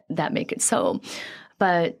that make it so.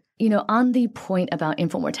 But, on the point about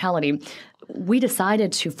infant mortality, we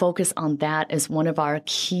decided to focus on that as one of our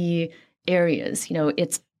key areas.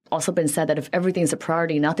 It's also been said that if everything is a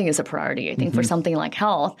priority, nothing is a priority. I think for something like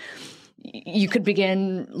health, you could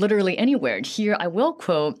begin literally anywhere. Here, I will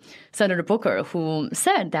quote Senator Booker, who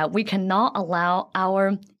said that we cannot allow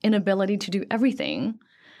our inability to do everything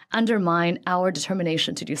undermine our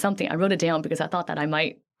determination to do something. I wrote it down because I thought that I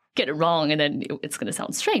might get it wrong and then it's going to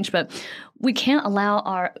sound strange, but we can't allow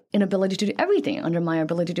our inability to do everything undermine our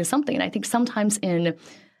ability to do something. And I think sometimes in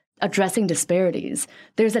addressing disparities,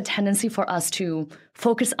 there's a tendency for us to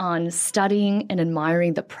focus on studying and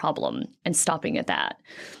admiring the problem and stopping at that.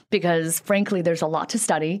 Because frankly, there's a lot to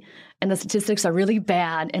study and the statistics are really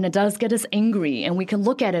bad and it does get us angry. And we can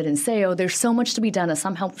look at it and say, oh, there's so much to be done. And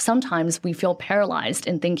sometimes we feel paralyzed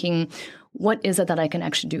in thinking, what is it that I can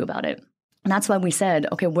actually do about it? And that's why we said,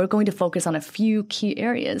 okay, we're going to focus on a few key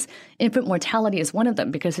areas. Infant mortality is one of them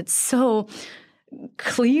because it's so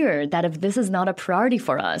clear that if this is not a priority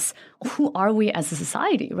for us, who are we as a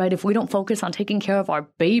society, right? If we don't focus on taking care of our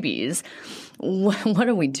babies, what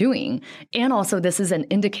are we doing? And also, this is an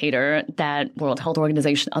indicator that World Health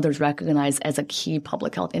Organization, others recognize as a key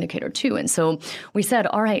public health indicator too. And so we said,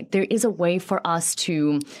 all right, there is a way for us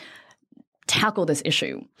to tackle this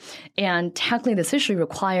issue. And tackling this issue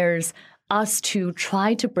requires us to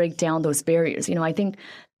try to break down those barriers. I think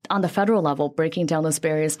on the federal level, breaking down those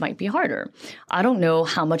barriers might be harder. I don't know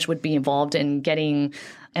how much would be involved in getting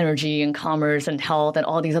energy and commerce and health and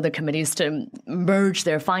all these other committees to merge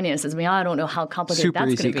their finances. I don't know how complicated that's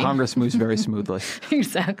going to be. Super easy. Congress moves very smoothly.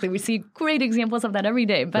 Exactly. We see great examples of that every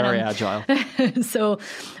day. But, very agile. So,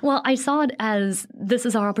 I saw it as this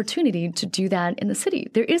is our opportunity to do that in the city.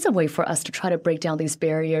 There is a way for us to try to break down these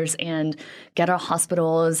barriers and get our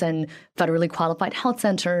hospitals and federally qualified health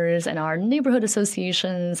centers and our neighborhood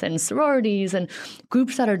associations and sororities and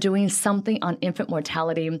groups that are doing something on infant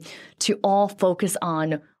mortality to all focus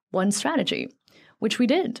on one strategy, which we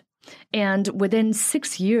did. And within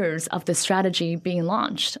 6 years of the strategy being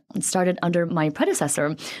launched, it started under my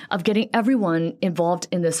predecessor of getting everyone involved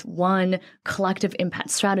in this one collective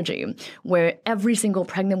impact strategy where every single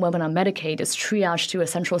pregnant woman on Medicaid is triaged to a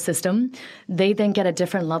central system. They then get a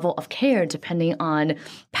different level of care depending on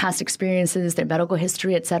past experiences, their medical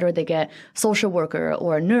history, et cetera. They get social worker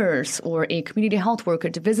or a nurse or a community health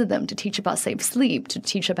worker to visit them, to teach about safe sleep, to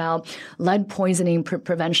teach about lead poisoning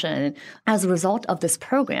prevention. As a result of this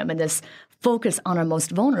program and this focus on our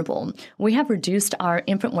most vulnerable, we have reduced our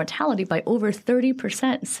infant mortality by over 30%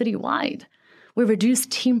 citywide. We've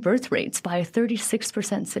reduced teen birth rates by 36%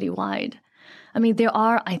 citywide. There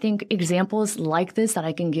are, I think, examples like this that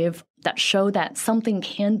I can give that show that something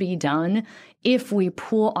can be done if we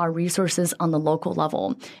pool our resources on the local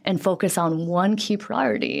level and focus on one key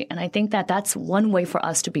priority. And I think that that's one way for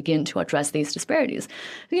us to begin to address these disparities.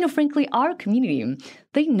 Frankly, our community,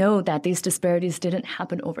 they know that these disparities didn't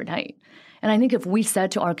happen overnight. And I think if we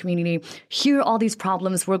said to our community, here are all these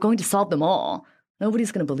problems, we're going to solve them all,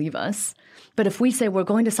 nobody's going to believe us. But if we say we're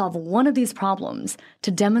going to solve one of these problems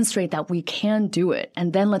to demonstrate that we can do it,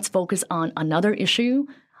 and then let's focus on another issue,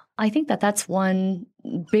 I think that that's one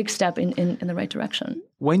big step in the right direction.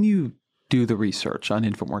 When you do the research on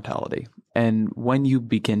infant mortality and when you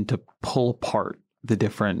begin to pull apart the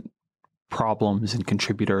different problems and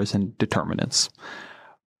contributors and determinants,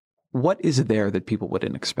 what is there that people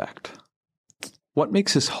wouldn't expect? What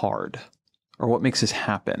makes this hard or what makes this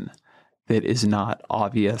happen that is not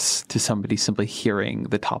obvious to somebody simply hearing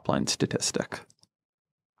the top line statistic?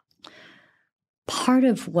 Part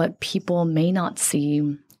of what people may not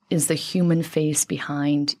see is the human face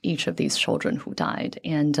behind each of these children who died.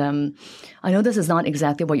 And I know this is not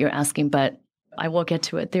exactly what you're asking, but I will get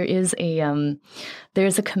to it. There is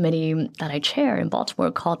a committee that I chair in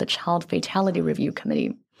Baltimore called the Child Fatality Review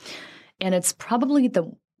Committee. And it's probably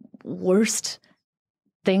the worst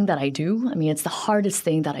thing that I do. It's the hardest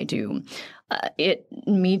thing that I do. It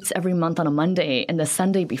meets every month on a Monday, and the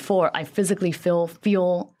Sunday before, I physically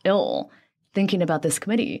feel ill thinking about this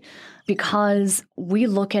committee because we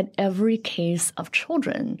look at every case of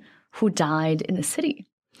children who died in the city.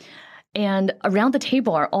 And around the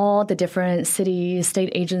table are all the different cities,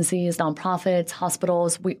 state agencies, nonprofits,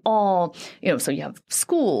 hospitals. We all, so you have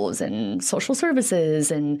schools and social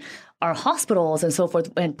services and our hospitals and so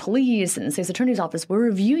forth, and police and state's attorney's office. We're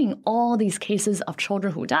reviewing all these cases of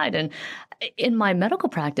children who died. And in my medical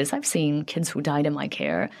practice, I've seen kids who died in my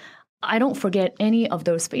care. I don't forget any of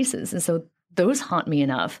those faces. And so those haunt me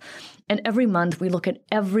enough. And every month we look at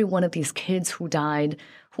every one of these kids who died,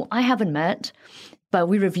 who I haven't met, but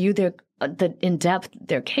we review in depth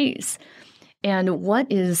their case. And what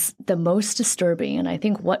is the most disturbing, and I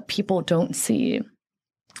think what people don't see,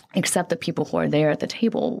 except the people who are there at the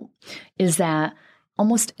table, is that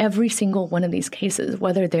almost every single one of these cases,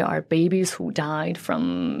 whether they are babies who died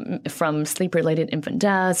from sleep-related infant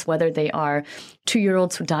deaths, whether they are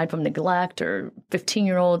 2-year-olds who died from neglect or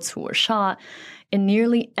 15-year-olds who were shot, in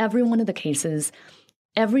nearly every one of the cases,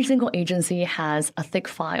 every single agency has a thick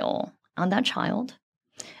file on that child,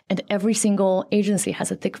 and every single agency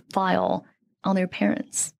has a thick file on their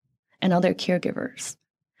parents and on their caregivers.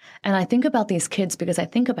 And I think about these kids because I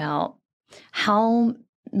think about how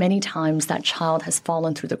many times that child has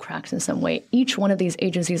fallen through the cracks in some way. Each one of these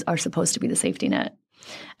agencies are supposed to be the safety net.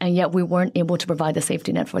 And yet we weren't able to provide the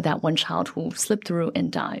safety net for that one child who slipped through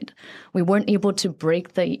and died. We weren't able to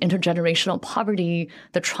break the intergenerational poverty,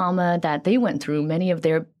 the trauma that they went through. Many of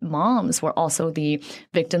their moms were also the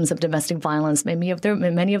victims of domestic violence. Many of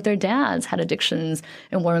their dads had addictions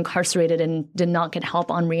and were incarcerated and did not get help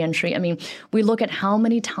on reentry. I mean, we look at how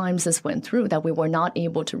many times this went through that we were not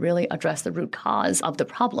able to really address the root cause of the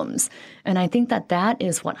problems. And I think that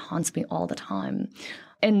is what haunts me all the time.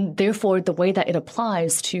 And therefore, the way that it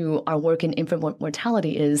applies to our work in infant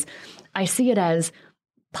mortality is I see it as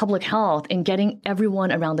public health and getting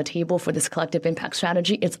everyone around the table for this collective impact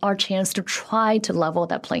strategy. It's our chance to try to level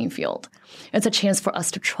that playing field. It's a chance for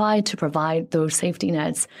us to try to provide those safety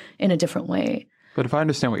nets in a different way. But if I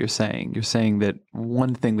understand what you're saying that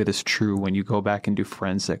one thing that is true when you go back and do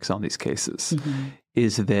forensics on these cases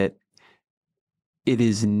is that it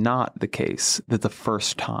is not the case that the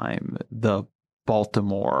first time the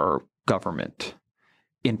Baltimore government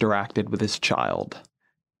interacted with this child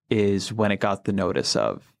is when it got the notice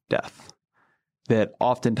of death. That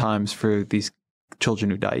oftentimes for these children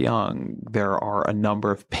who die young, there are a number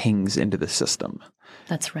of pings into the system.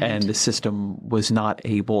 That's right. And the system was not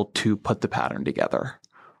able to put the pattern together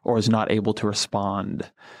or was not able to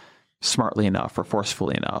respond smartly enough or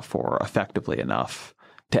forcefully enough or effectively enough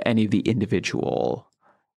to any of the individual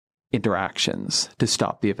interactions to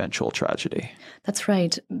stop the eventual tragedy. That's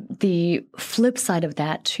right. The flip side of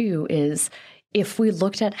that, too, is if we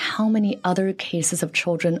looked at how many other cases of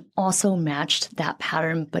children also matched that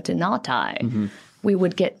pattern but did not die, we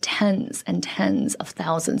would get tens and tens of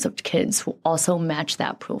thousands of kids who also match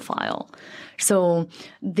that profile. So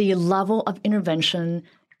the level of intervention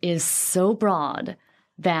is so broad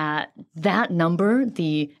that number,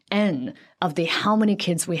 the N of the how many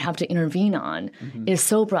kids we have to intervene on is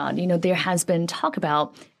so broad. There has been talk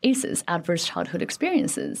about ACEs, adverse childhood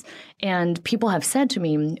experiences. And people have said to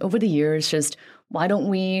me over the years, just why don't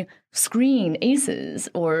we screen ACEs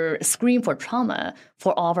or screen for trauma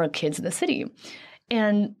for all of our kids in the city?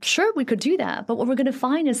 And sure, we could do that. But what we're going to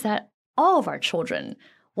find is that all of our children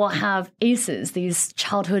will have ACEs, these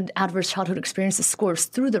adverse childhood experiences scores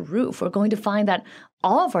through the roof. We're going to find that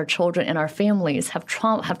all of our children and our families have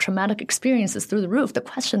traumatic experiences through the roof. The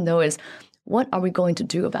question, though, is what are we going to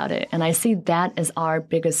do about it? And I see that as our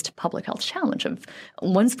biggest public health challenge. Of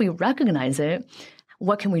once we recognize it,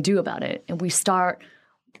 what can we do about it? And we start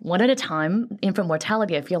one at a time. Infant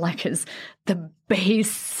mortality, I feel like, is the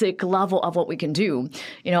basic level of what we can do.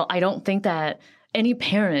 I don't think that any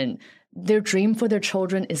parent, their dream for their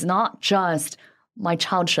children is not just my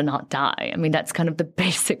child should not die. I mean, that's kind of the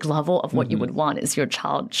basic level of what you would want is your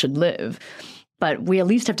child should live. But we at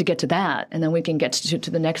least have to get to that, and then we can get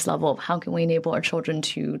to the next level of how can we enable our children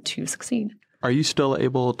to succeed. Are you still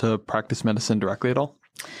able to practice medicine directly at all?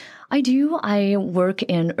 I do. I work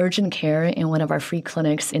in urgent care in one of our free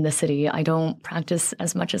clinics in the city. I don't practice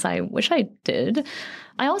as much as I wish I did.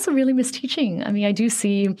 I also really miss teaching. I mean, I do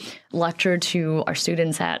lecture to our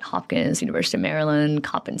students at Hopkins, University of Maryland,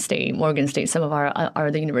 Coppin State, Morgan State, some of our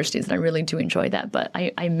other universities, and I really do enjoy that. But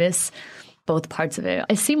I miss both parts of it.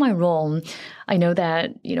 I see my role. I know that,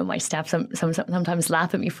 my staff sometimes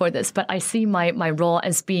laugh at me for this, but I see my role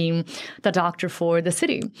as being the doctor for the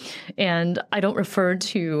city. And I don't refer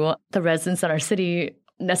to the residents in our city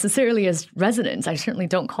necessarily as residents. I certainly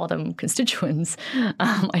don't call them constituents.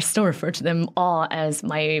 I still refer to them all as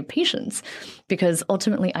my patients, because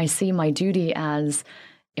ultimately I see my duty as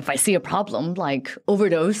if I see a problem like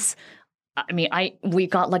overdose, we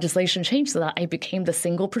got legislation changed so that I became the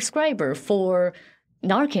single prescriber for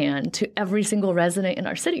Narcan to every single resident in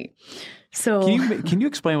our city. So can you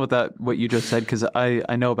explain what you just said? Because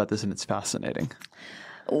I know about this and it's fascinating.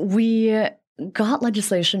 We got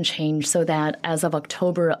legislation changed so that as of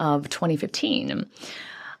October of 2015,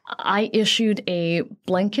 I issued a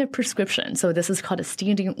blanket prescription. So this is called a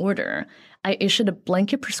standing order. I issued a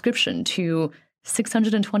blanket prescription to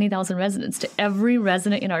 620,000 residents, to every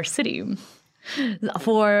resident in our city,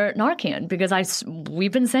 for Narcan, because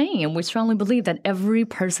we've been saying, and we strongly believe, that every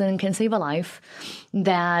person can save a life,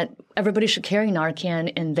 that everybody should carry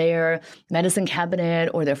Narcan in their medicine cabinet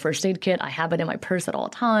or their first aid kit. I have it in my purse at all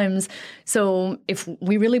times. So if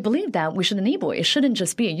we really believe that, we should enable it. It shouldn't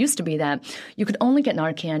just be, it used to be that you could only get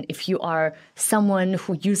Narcan if you are someone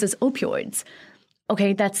who uses opioids.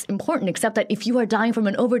 Okay, that's important, except that if you are dying from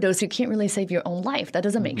an overdose, you can't really save your own life. That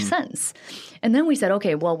doesn't make sense. And then we said,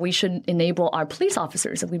 okay, well, we should enable our police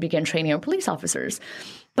officers, and we began training our police officers.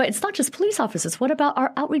 But it's not just police officers. What about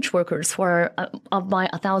our outreach workers? Of my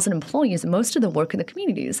 1,000 employees, most of them work in the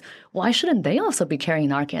communities. Why shouldn't they also be carrying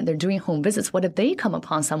Narcan? They're doing home visits. What if they come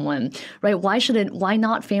upon someone, right? Why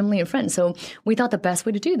not family and friends? So we thought the best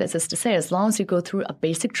way to do this is to say, as long as you go through a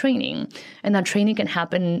basic training, and that training can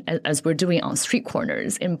happen as we're doing on street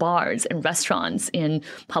corners, in bars, in restaurants, in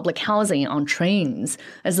public housing, on trains,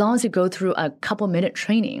 as long as you go through a couple-minute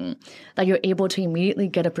training, that you're able to immediately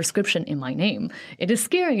get a prescription in my name. It is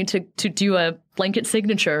scary to do a blanket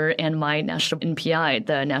signature and my national NPI,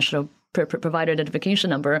 the National Provider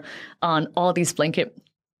Identification Number, on all these blanket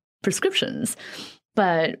prescriptions.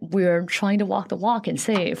 But we're trying to walk the walk and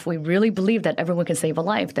say, if we really believe that everyone can save a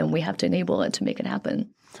life, then we have to enable it to make it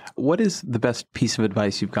happen. What is the best piece of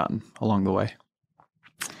advice you've gotten along the way?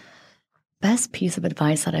 Best piece of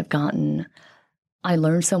advice that I've gotten, I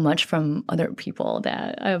learned so much from other people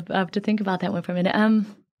that I have to think about that one for a minute.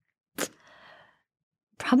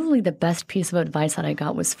 Probably the best piece of advice that I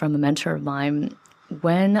got was from a mentor of mine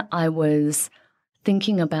when I was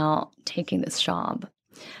thinking about taking this job.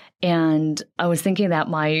 And I was thinking that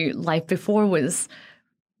my life before was,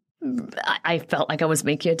 I felt like I was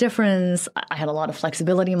making a difference. I had a lot of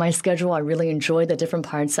flexibility in my schedule. I really enjoyed the different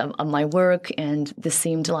parts of my work. And this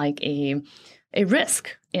seemed like a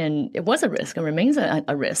risk. And it was a risk and remains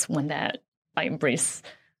a risk, one that I embrace,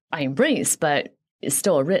 but it's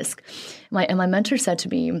still a risk. My mentor said to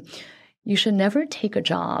me, you should never take a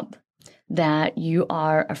job that you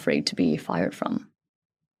are afraid to be fired from.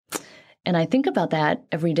 And I think about that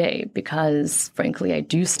every day because, frankly, I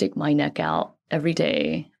do stick my neck out every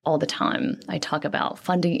day, all the time. I talk about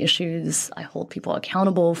funding issues. I hold people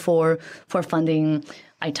accountable for funding.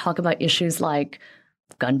 I talk about issues like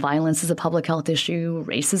gun violence is a public health issue,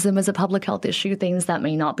 racism is a public health issue, things that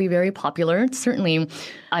may not be very popular. Certainly,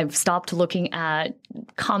 I've stopped looking at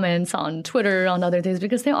comments on Twitter, on other things,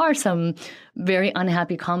 because there are some very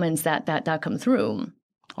unhappy comments that come through.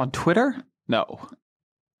 On Twitter? No.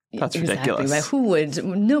 That's ridiculous. Right?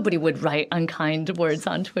 Nobody would write unkind words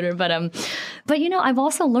on Twitter. But I've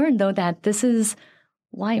also learned, though, that this is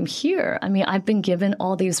why I'm here. I mean, I've been given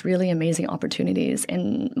all these really amazing opportunities,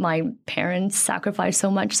 and my parents sacrificed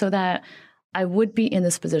so much so that I would be in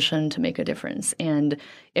this position to make a difference. And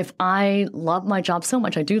if I love my job so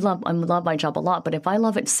much, I love my job a lot, but if I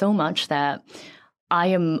love it so much that I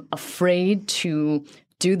am afraid to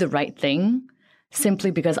do the right thing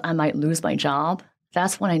simply because I might lose my job,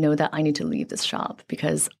 that's when I know that I need to leave this job,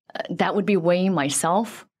 because that would be weighing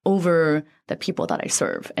myself over the people that I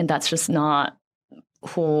serve. And that's just not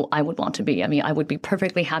who I would want to be. I mean, I would be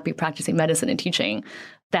perfectly happy practicing medicine and teaching.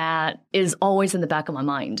 That is always in the back of my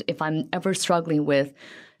mind. If I'm ever struggling with,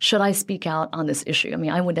 should I speak out on this issue? I mean,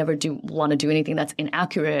 I would never want to do anything that's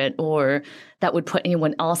inaccurate or that would put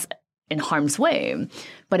anyone else in harm's way.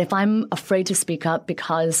 But if I'm afraid to speak up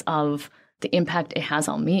because of the impact it has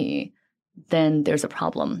on me, then there's a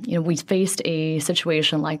problem. We faced a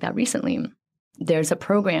situation like that recently. There's a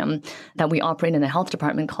program that we operate in the health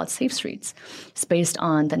department called Safe Streets. It's based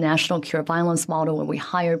on the National Cure Violence model, where we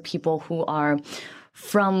hire people who are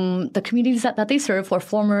from the communities that they serve,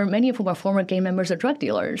 many of whom are former gang members or drug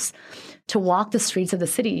dealers, to walk the streets of the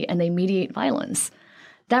city, and they mediate violence.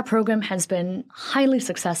 That program has been highly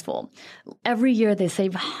successful. Every year they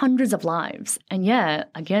save hundreds of lives. And yet,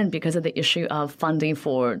 again, because of the issue of funding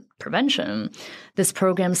for prevention, this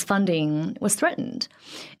program's funding was threatened.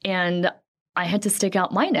 And I had to stick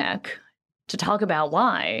out my neck to talk about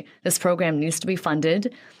why this program needs to be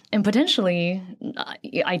funded. And potentially,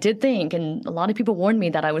 I did think, and a lot of people warned me,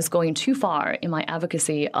 that I was going too far in my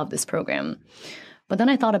advocacy of this program. But then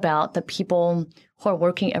I thought about the people who are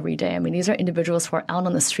working every day. I mean, these are individuals who are out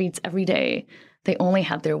on the streets every day. They only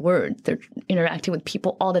have their word. They're interacting with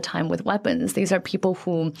people all the time with weapons. These are people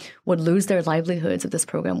who would lose their livelihoods if this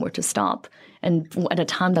program were to stop, and at a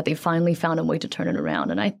time that they finally found a way to turn it around.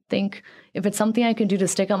 And I think if it's something I can do to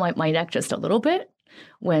stick out my neck just a little bit,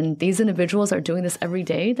 when these individuals are doing this every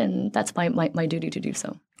day, then that's my duty to do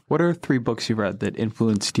so. What are 3 books you read that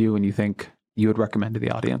influenced you and you think you would recommend to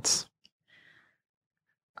the audience?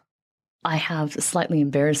 I have a slightly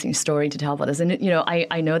embarrassing story to tell about this. And,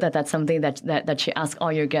 I know that that's something that you ask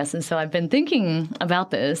all your guests. And so I've been thinking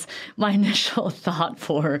about this. My initial thought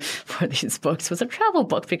for these books was a travel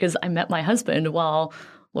book, because I met my husband while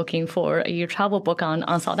looking for a travel book on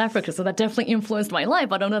South Africa. So that definitely influenced my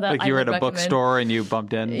life. I don't know that like you were at a bookstore and you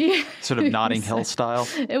bumped in, sort of Notting Hill style?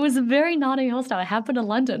 It was very Notting Hill style. I happened to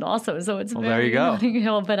London also, so it's very there you go. Notting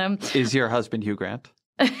Hill. But Is your husband Hugh Grant?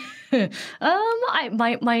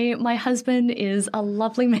 My husband is a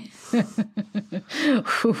lovely man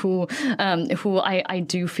who I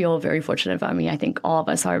do feel very fortunate about. I mean, I think all of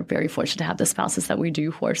us are very fortunate to have the spouses that we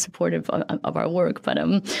do who are supportive of our work. But I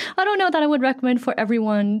don't know that I would recommend for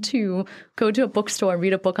everyone to go to a bookstore and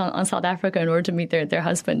read a book on South Africa in order to meet their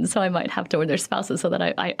husbands. So I might have to, or their spouses, so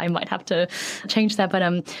that I might have to change that.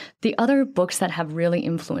 But the other books that have really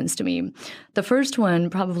influenced me, the first one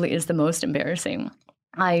probably is the most embarrassing.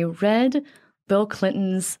 I read Bill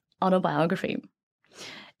Clinton's autobiography,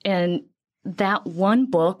 and that one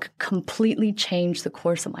book completely changed the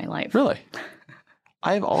course of my life. Really?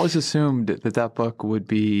 I've always assumed that book would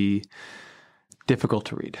be difficult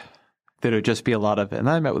to read, that it would just be a lot of, and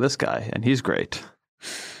I met with this guy, and he's great.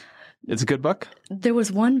 It's a good book? There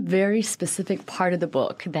was one very specific part of the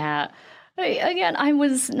book that, again, I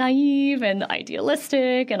was naive and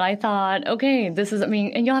idealistic, and I thought, okay,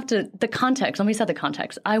 and you'll have to, the context, let me set the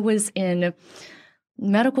context. I was in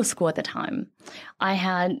medical school at the time. I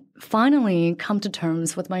had finally come to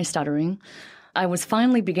terms with my stuttering. I was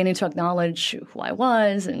finally beginning to acknowledge who I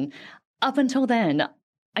was, and up until then,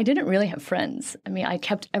 I didn't really have friends. I mean, I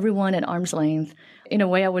kept everyone at arm's length. In a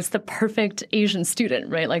way, I was the perfect Asian student,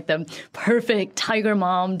 right? Like the perfect tiger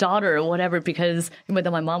mom, daughter, or whatever, because even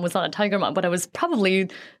though my mom was not a tiger mom, but I was probably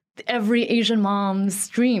every Asian mom's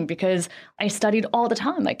dream, because I studied all the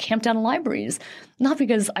time. I camped out in libraries, not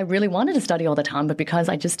because I really wanted to study all the time, but because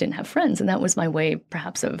I just didn't have friends. And that was my way,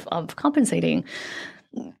 perhaps, of compensating.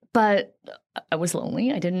 But I was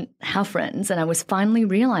lonely. I didn't have friends. And I was finally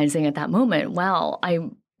realizing at that moment, wow, I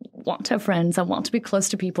want to have friends. I want to be close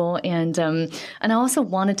to people. And I also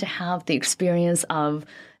wanted to have the experience of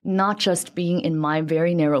not just being in my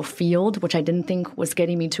very narrow field, which I didn't think was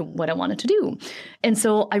getting me to what I wanted to do. And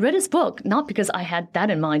so I read his book, not because I had that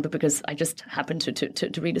in mind, but because I just happened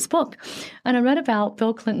to read his book. And I read about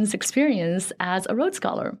Bill Clinton's experience as a Rhodes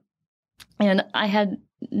Scholar. And I had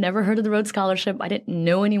never heard of the Rhodes Scholarship. I didn't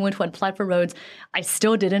know anyone who had applied for Rhodes. I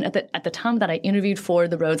still didn't. At the time that I interviewed for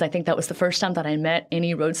the Rhodes, I think that was the first time that I met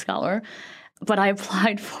any Rhodes Scholar. But I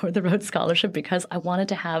applied for the Rhodes Scholarship because I wanted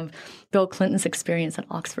to have Bill Clinton's experience at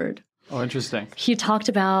Oxford. Oh, interesting. He talked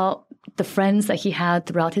about the friends that he had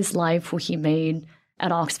throughout his life who he made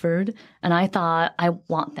at Oxford. And I thought, I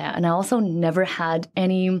want that. And I also never had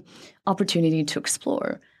any opportunity to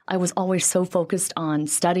explore. I was always so focused on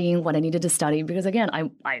studying what I needed to study because, again,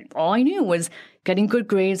 all I knew was getting good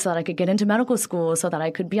grades so that I could get into medical school, so that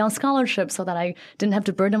I could be on scholarship, so that I didn't have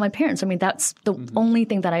to burden my parents. I mean, that's the only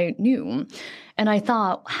thing that I knew. And I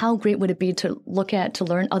thought, how great would it be to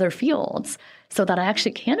learn other fields so that I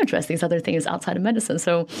actually can address these other things outside of medicine.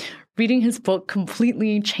 So reading his book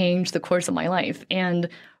completely changed the course of my life. And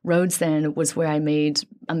Rhodes then was where I made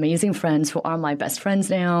amazing friends who are my best friends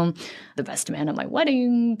now, the best man at my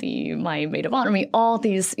wedding, my maid of honor, I mean, all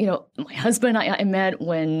these, my husband I met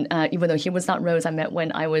when, even though he was not Rhodes, I met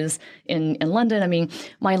when I was in London. I mean,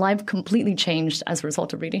 my life completely changed as a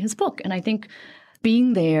result of reading his book. And I think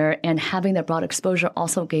being there and having that broad exposure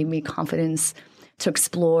also gave me confidence to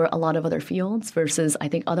explore a lot of other fields versus I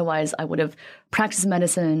think otherwise I would have practiced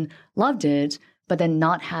medicine, loved it, but then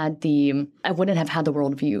I wouldn't have had the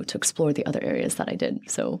worldview to explore the other areas that I did.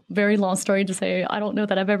 So very long story to say, I don't know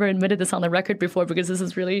that I've ever admitted this on the record before because this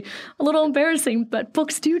is really a little embarrassing, but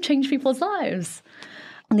books do change people's lives.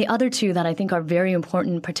 And the other two that I think are very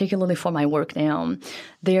important, particularly for my work now,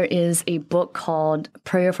 there is a book called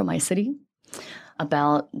Prayer for My City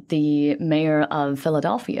about the mayor of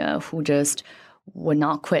Philadelphia who just would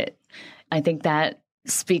not quit. I think that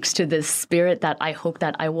speaks to this spirit that I hope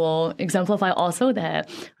that I will exemplify also, that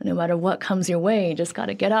no matter what comes your way, you just got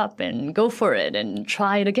to get up and go for it and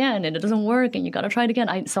try it again. And it doesn't work and you got to try it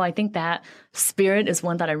again. So I think that spirit is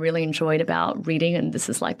one that I really enjoyed about reading. And this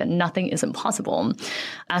is like the nothing is impossible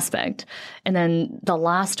aspect. And then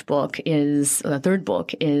the third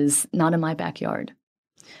book is Not in My Backyard.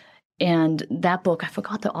 And that book, I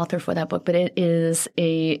forgot the author for that book, but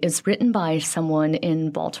it's written by someone in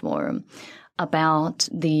Baltimore about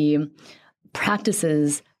the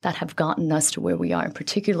practices that have gotten us to where we are,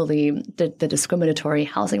 particularly the discriminatory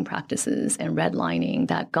housing practices and redlining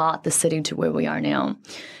that got the city to where we are now.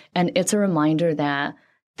 And it's a reminder that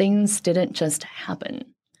things didn't just happen.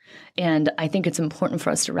 And I think it's important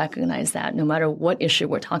for us to recognize that no matter what issue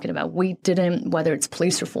we're talking about, whether it's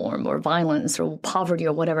police reform or violence or poverty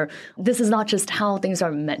or whatever, this is not just how things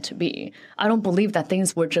are meant to be. I don't believe that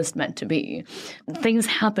things were just meant to be. Things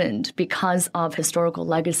happened because of historical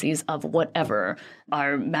legacies of whatever.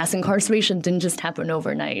 Our mass incarceration didn't just happen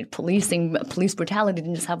overnight. Police brutality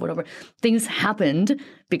didn't just happen overnight. Things happened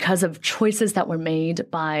because of choices that were made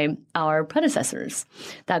by our predecessors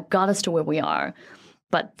that got us to where we are.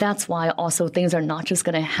 But that's why also things are not just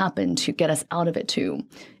going to happen to get us out of it too.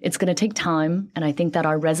 It's going to take time. And I think that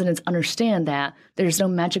our residents understand that there's no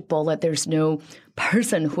magic bullet. There's no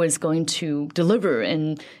person who is going to deliver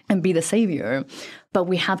and be the savior. But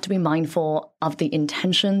we have to be mindful of the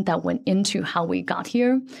intention that went into how we got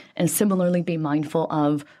here, and similarly be mindful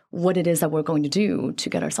of what it is that we're going to do to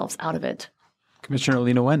get ourselves out of it. Commissioner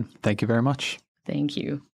Leana Wen, thank you very much. Thank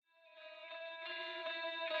you.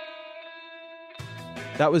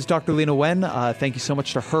 That was Dr. Leana Wen. Thank you so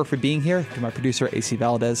much to her for being here, to my producer, AC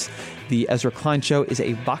Valdez. The Ezra Klein Show is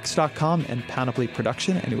a Vox.com and Panoply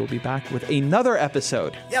production, and we will be back with another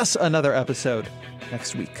episode. Yes, another episode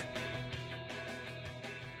next week.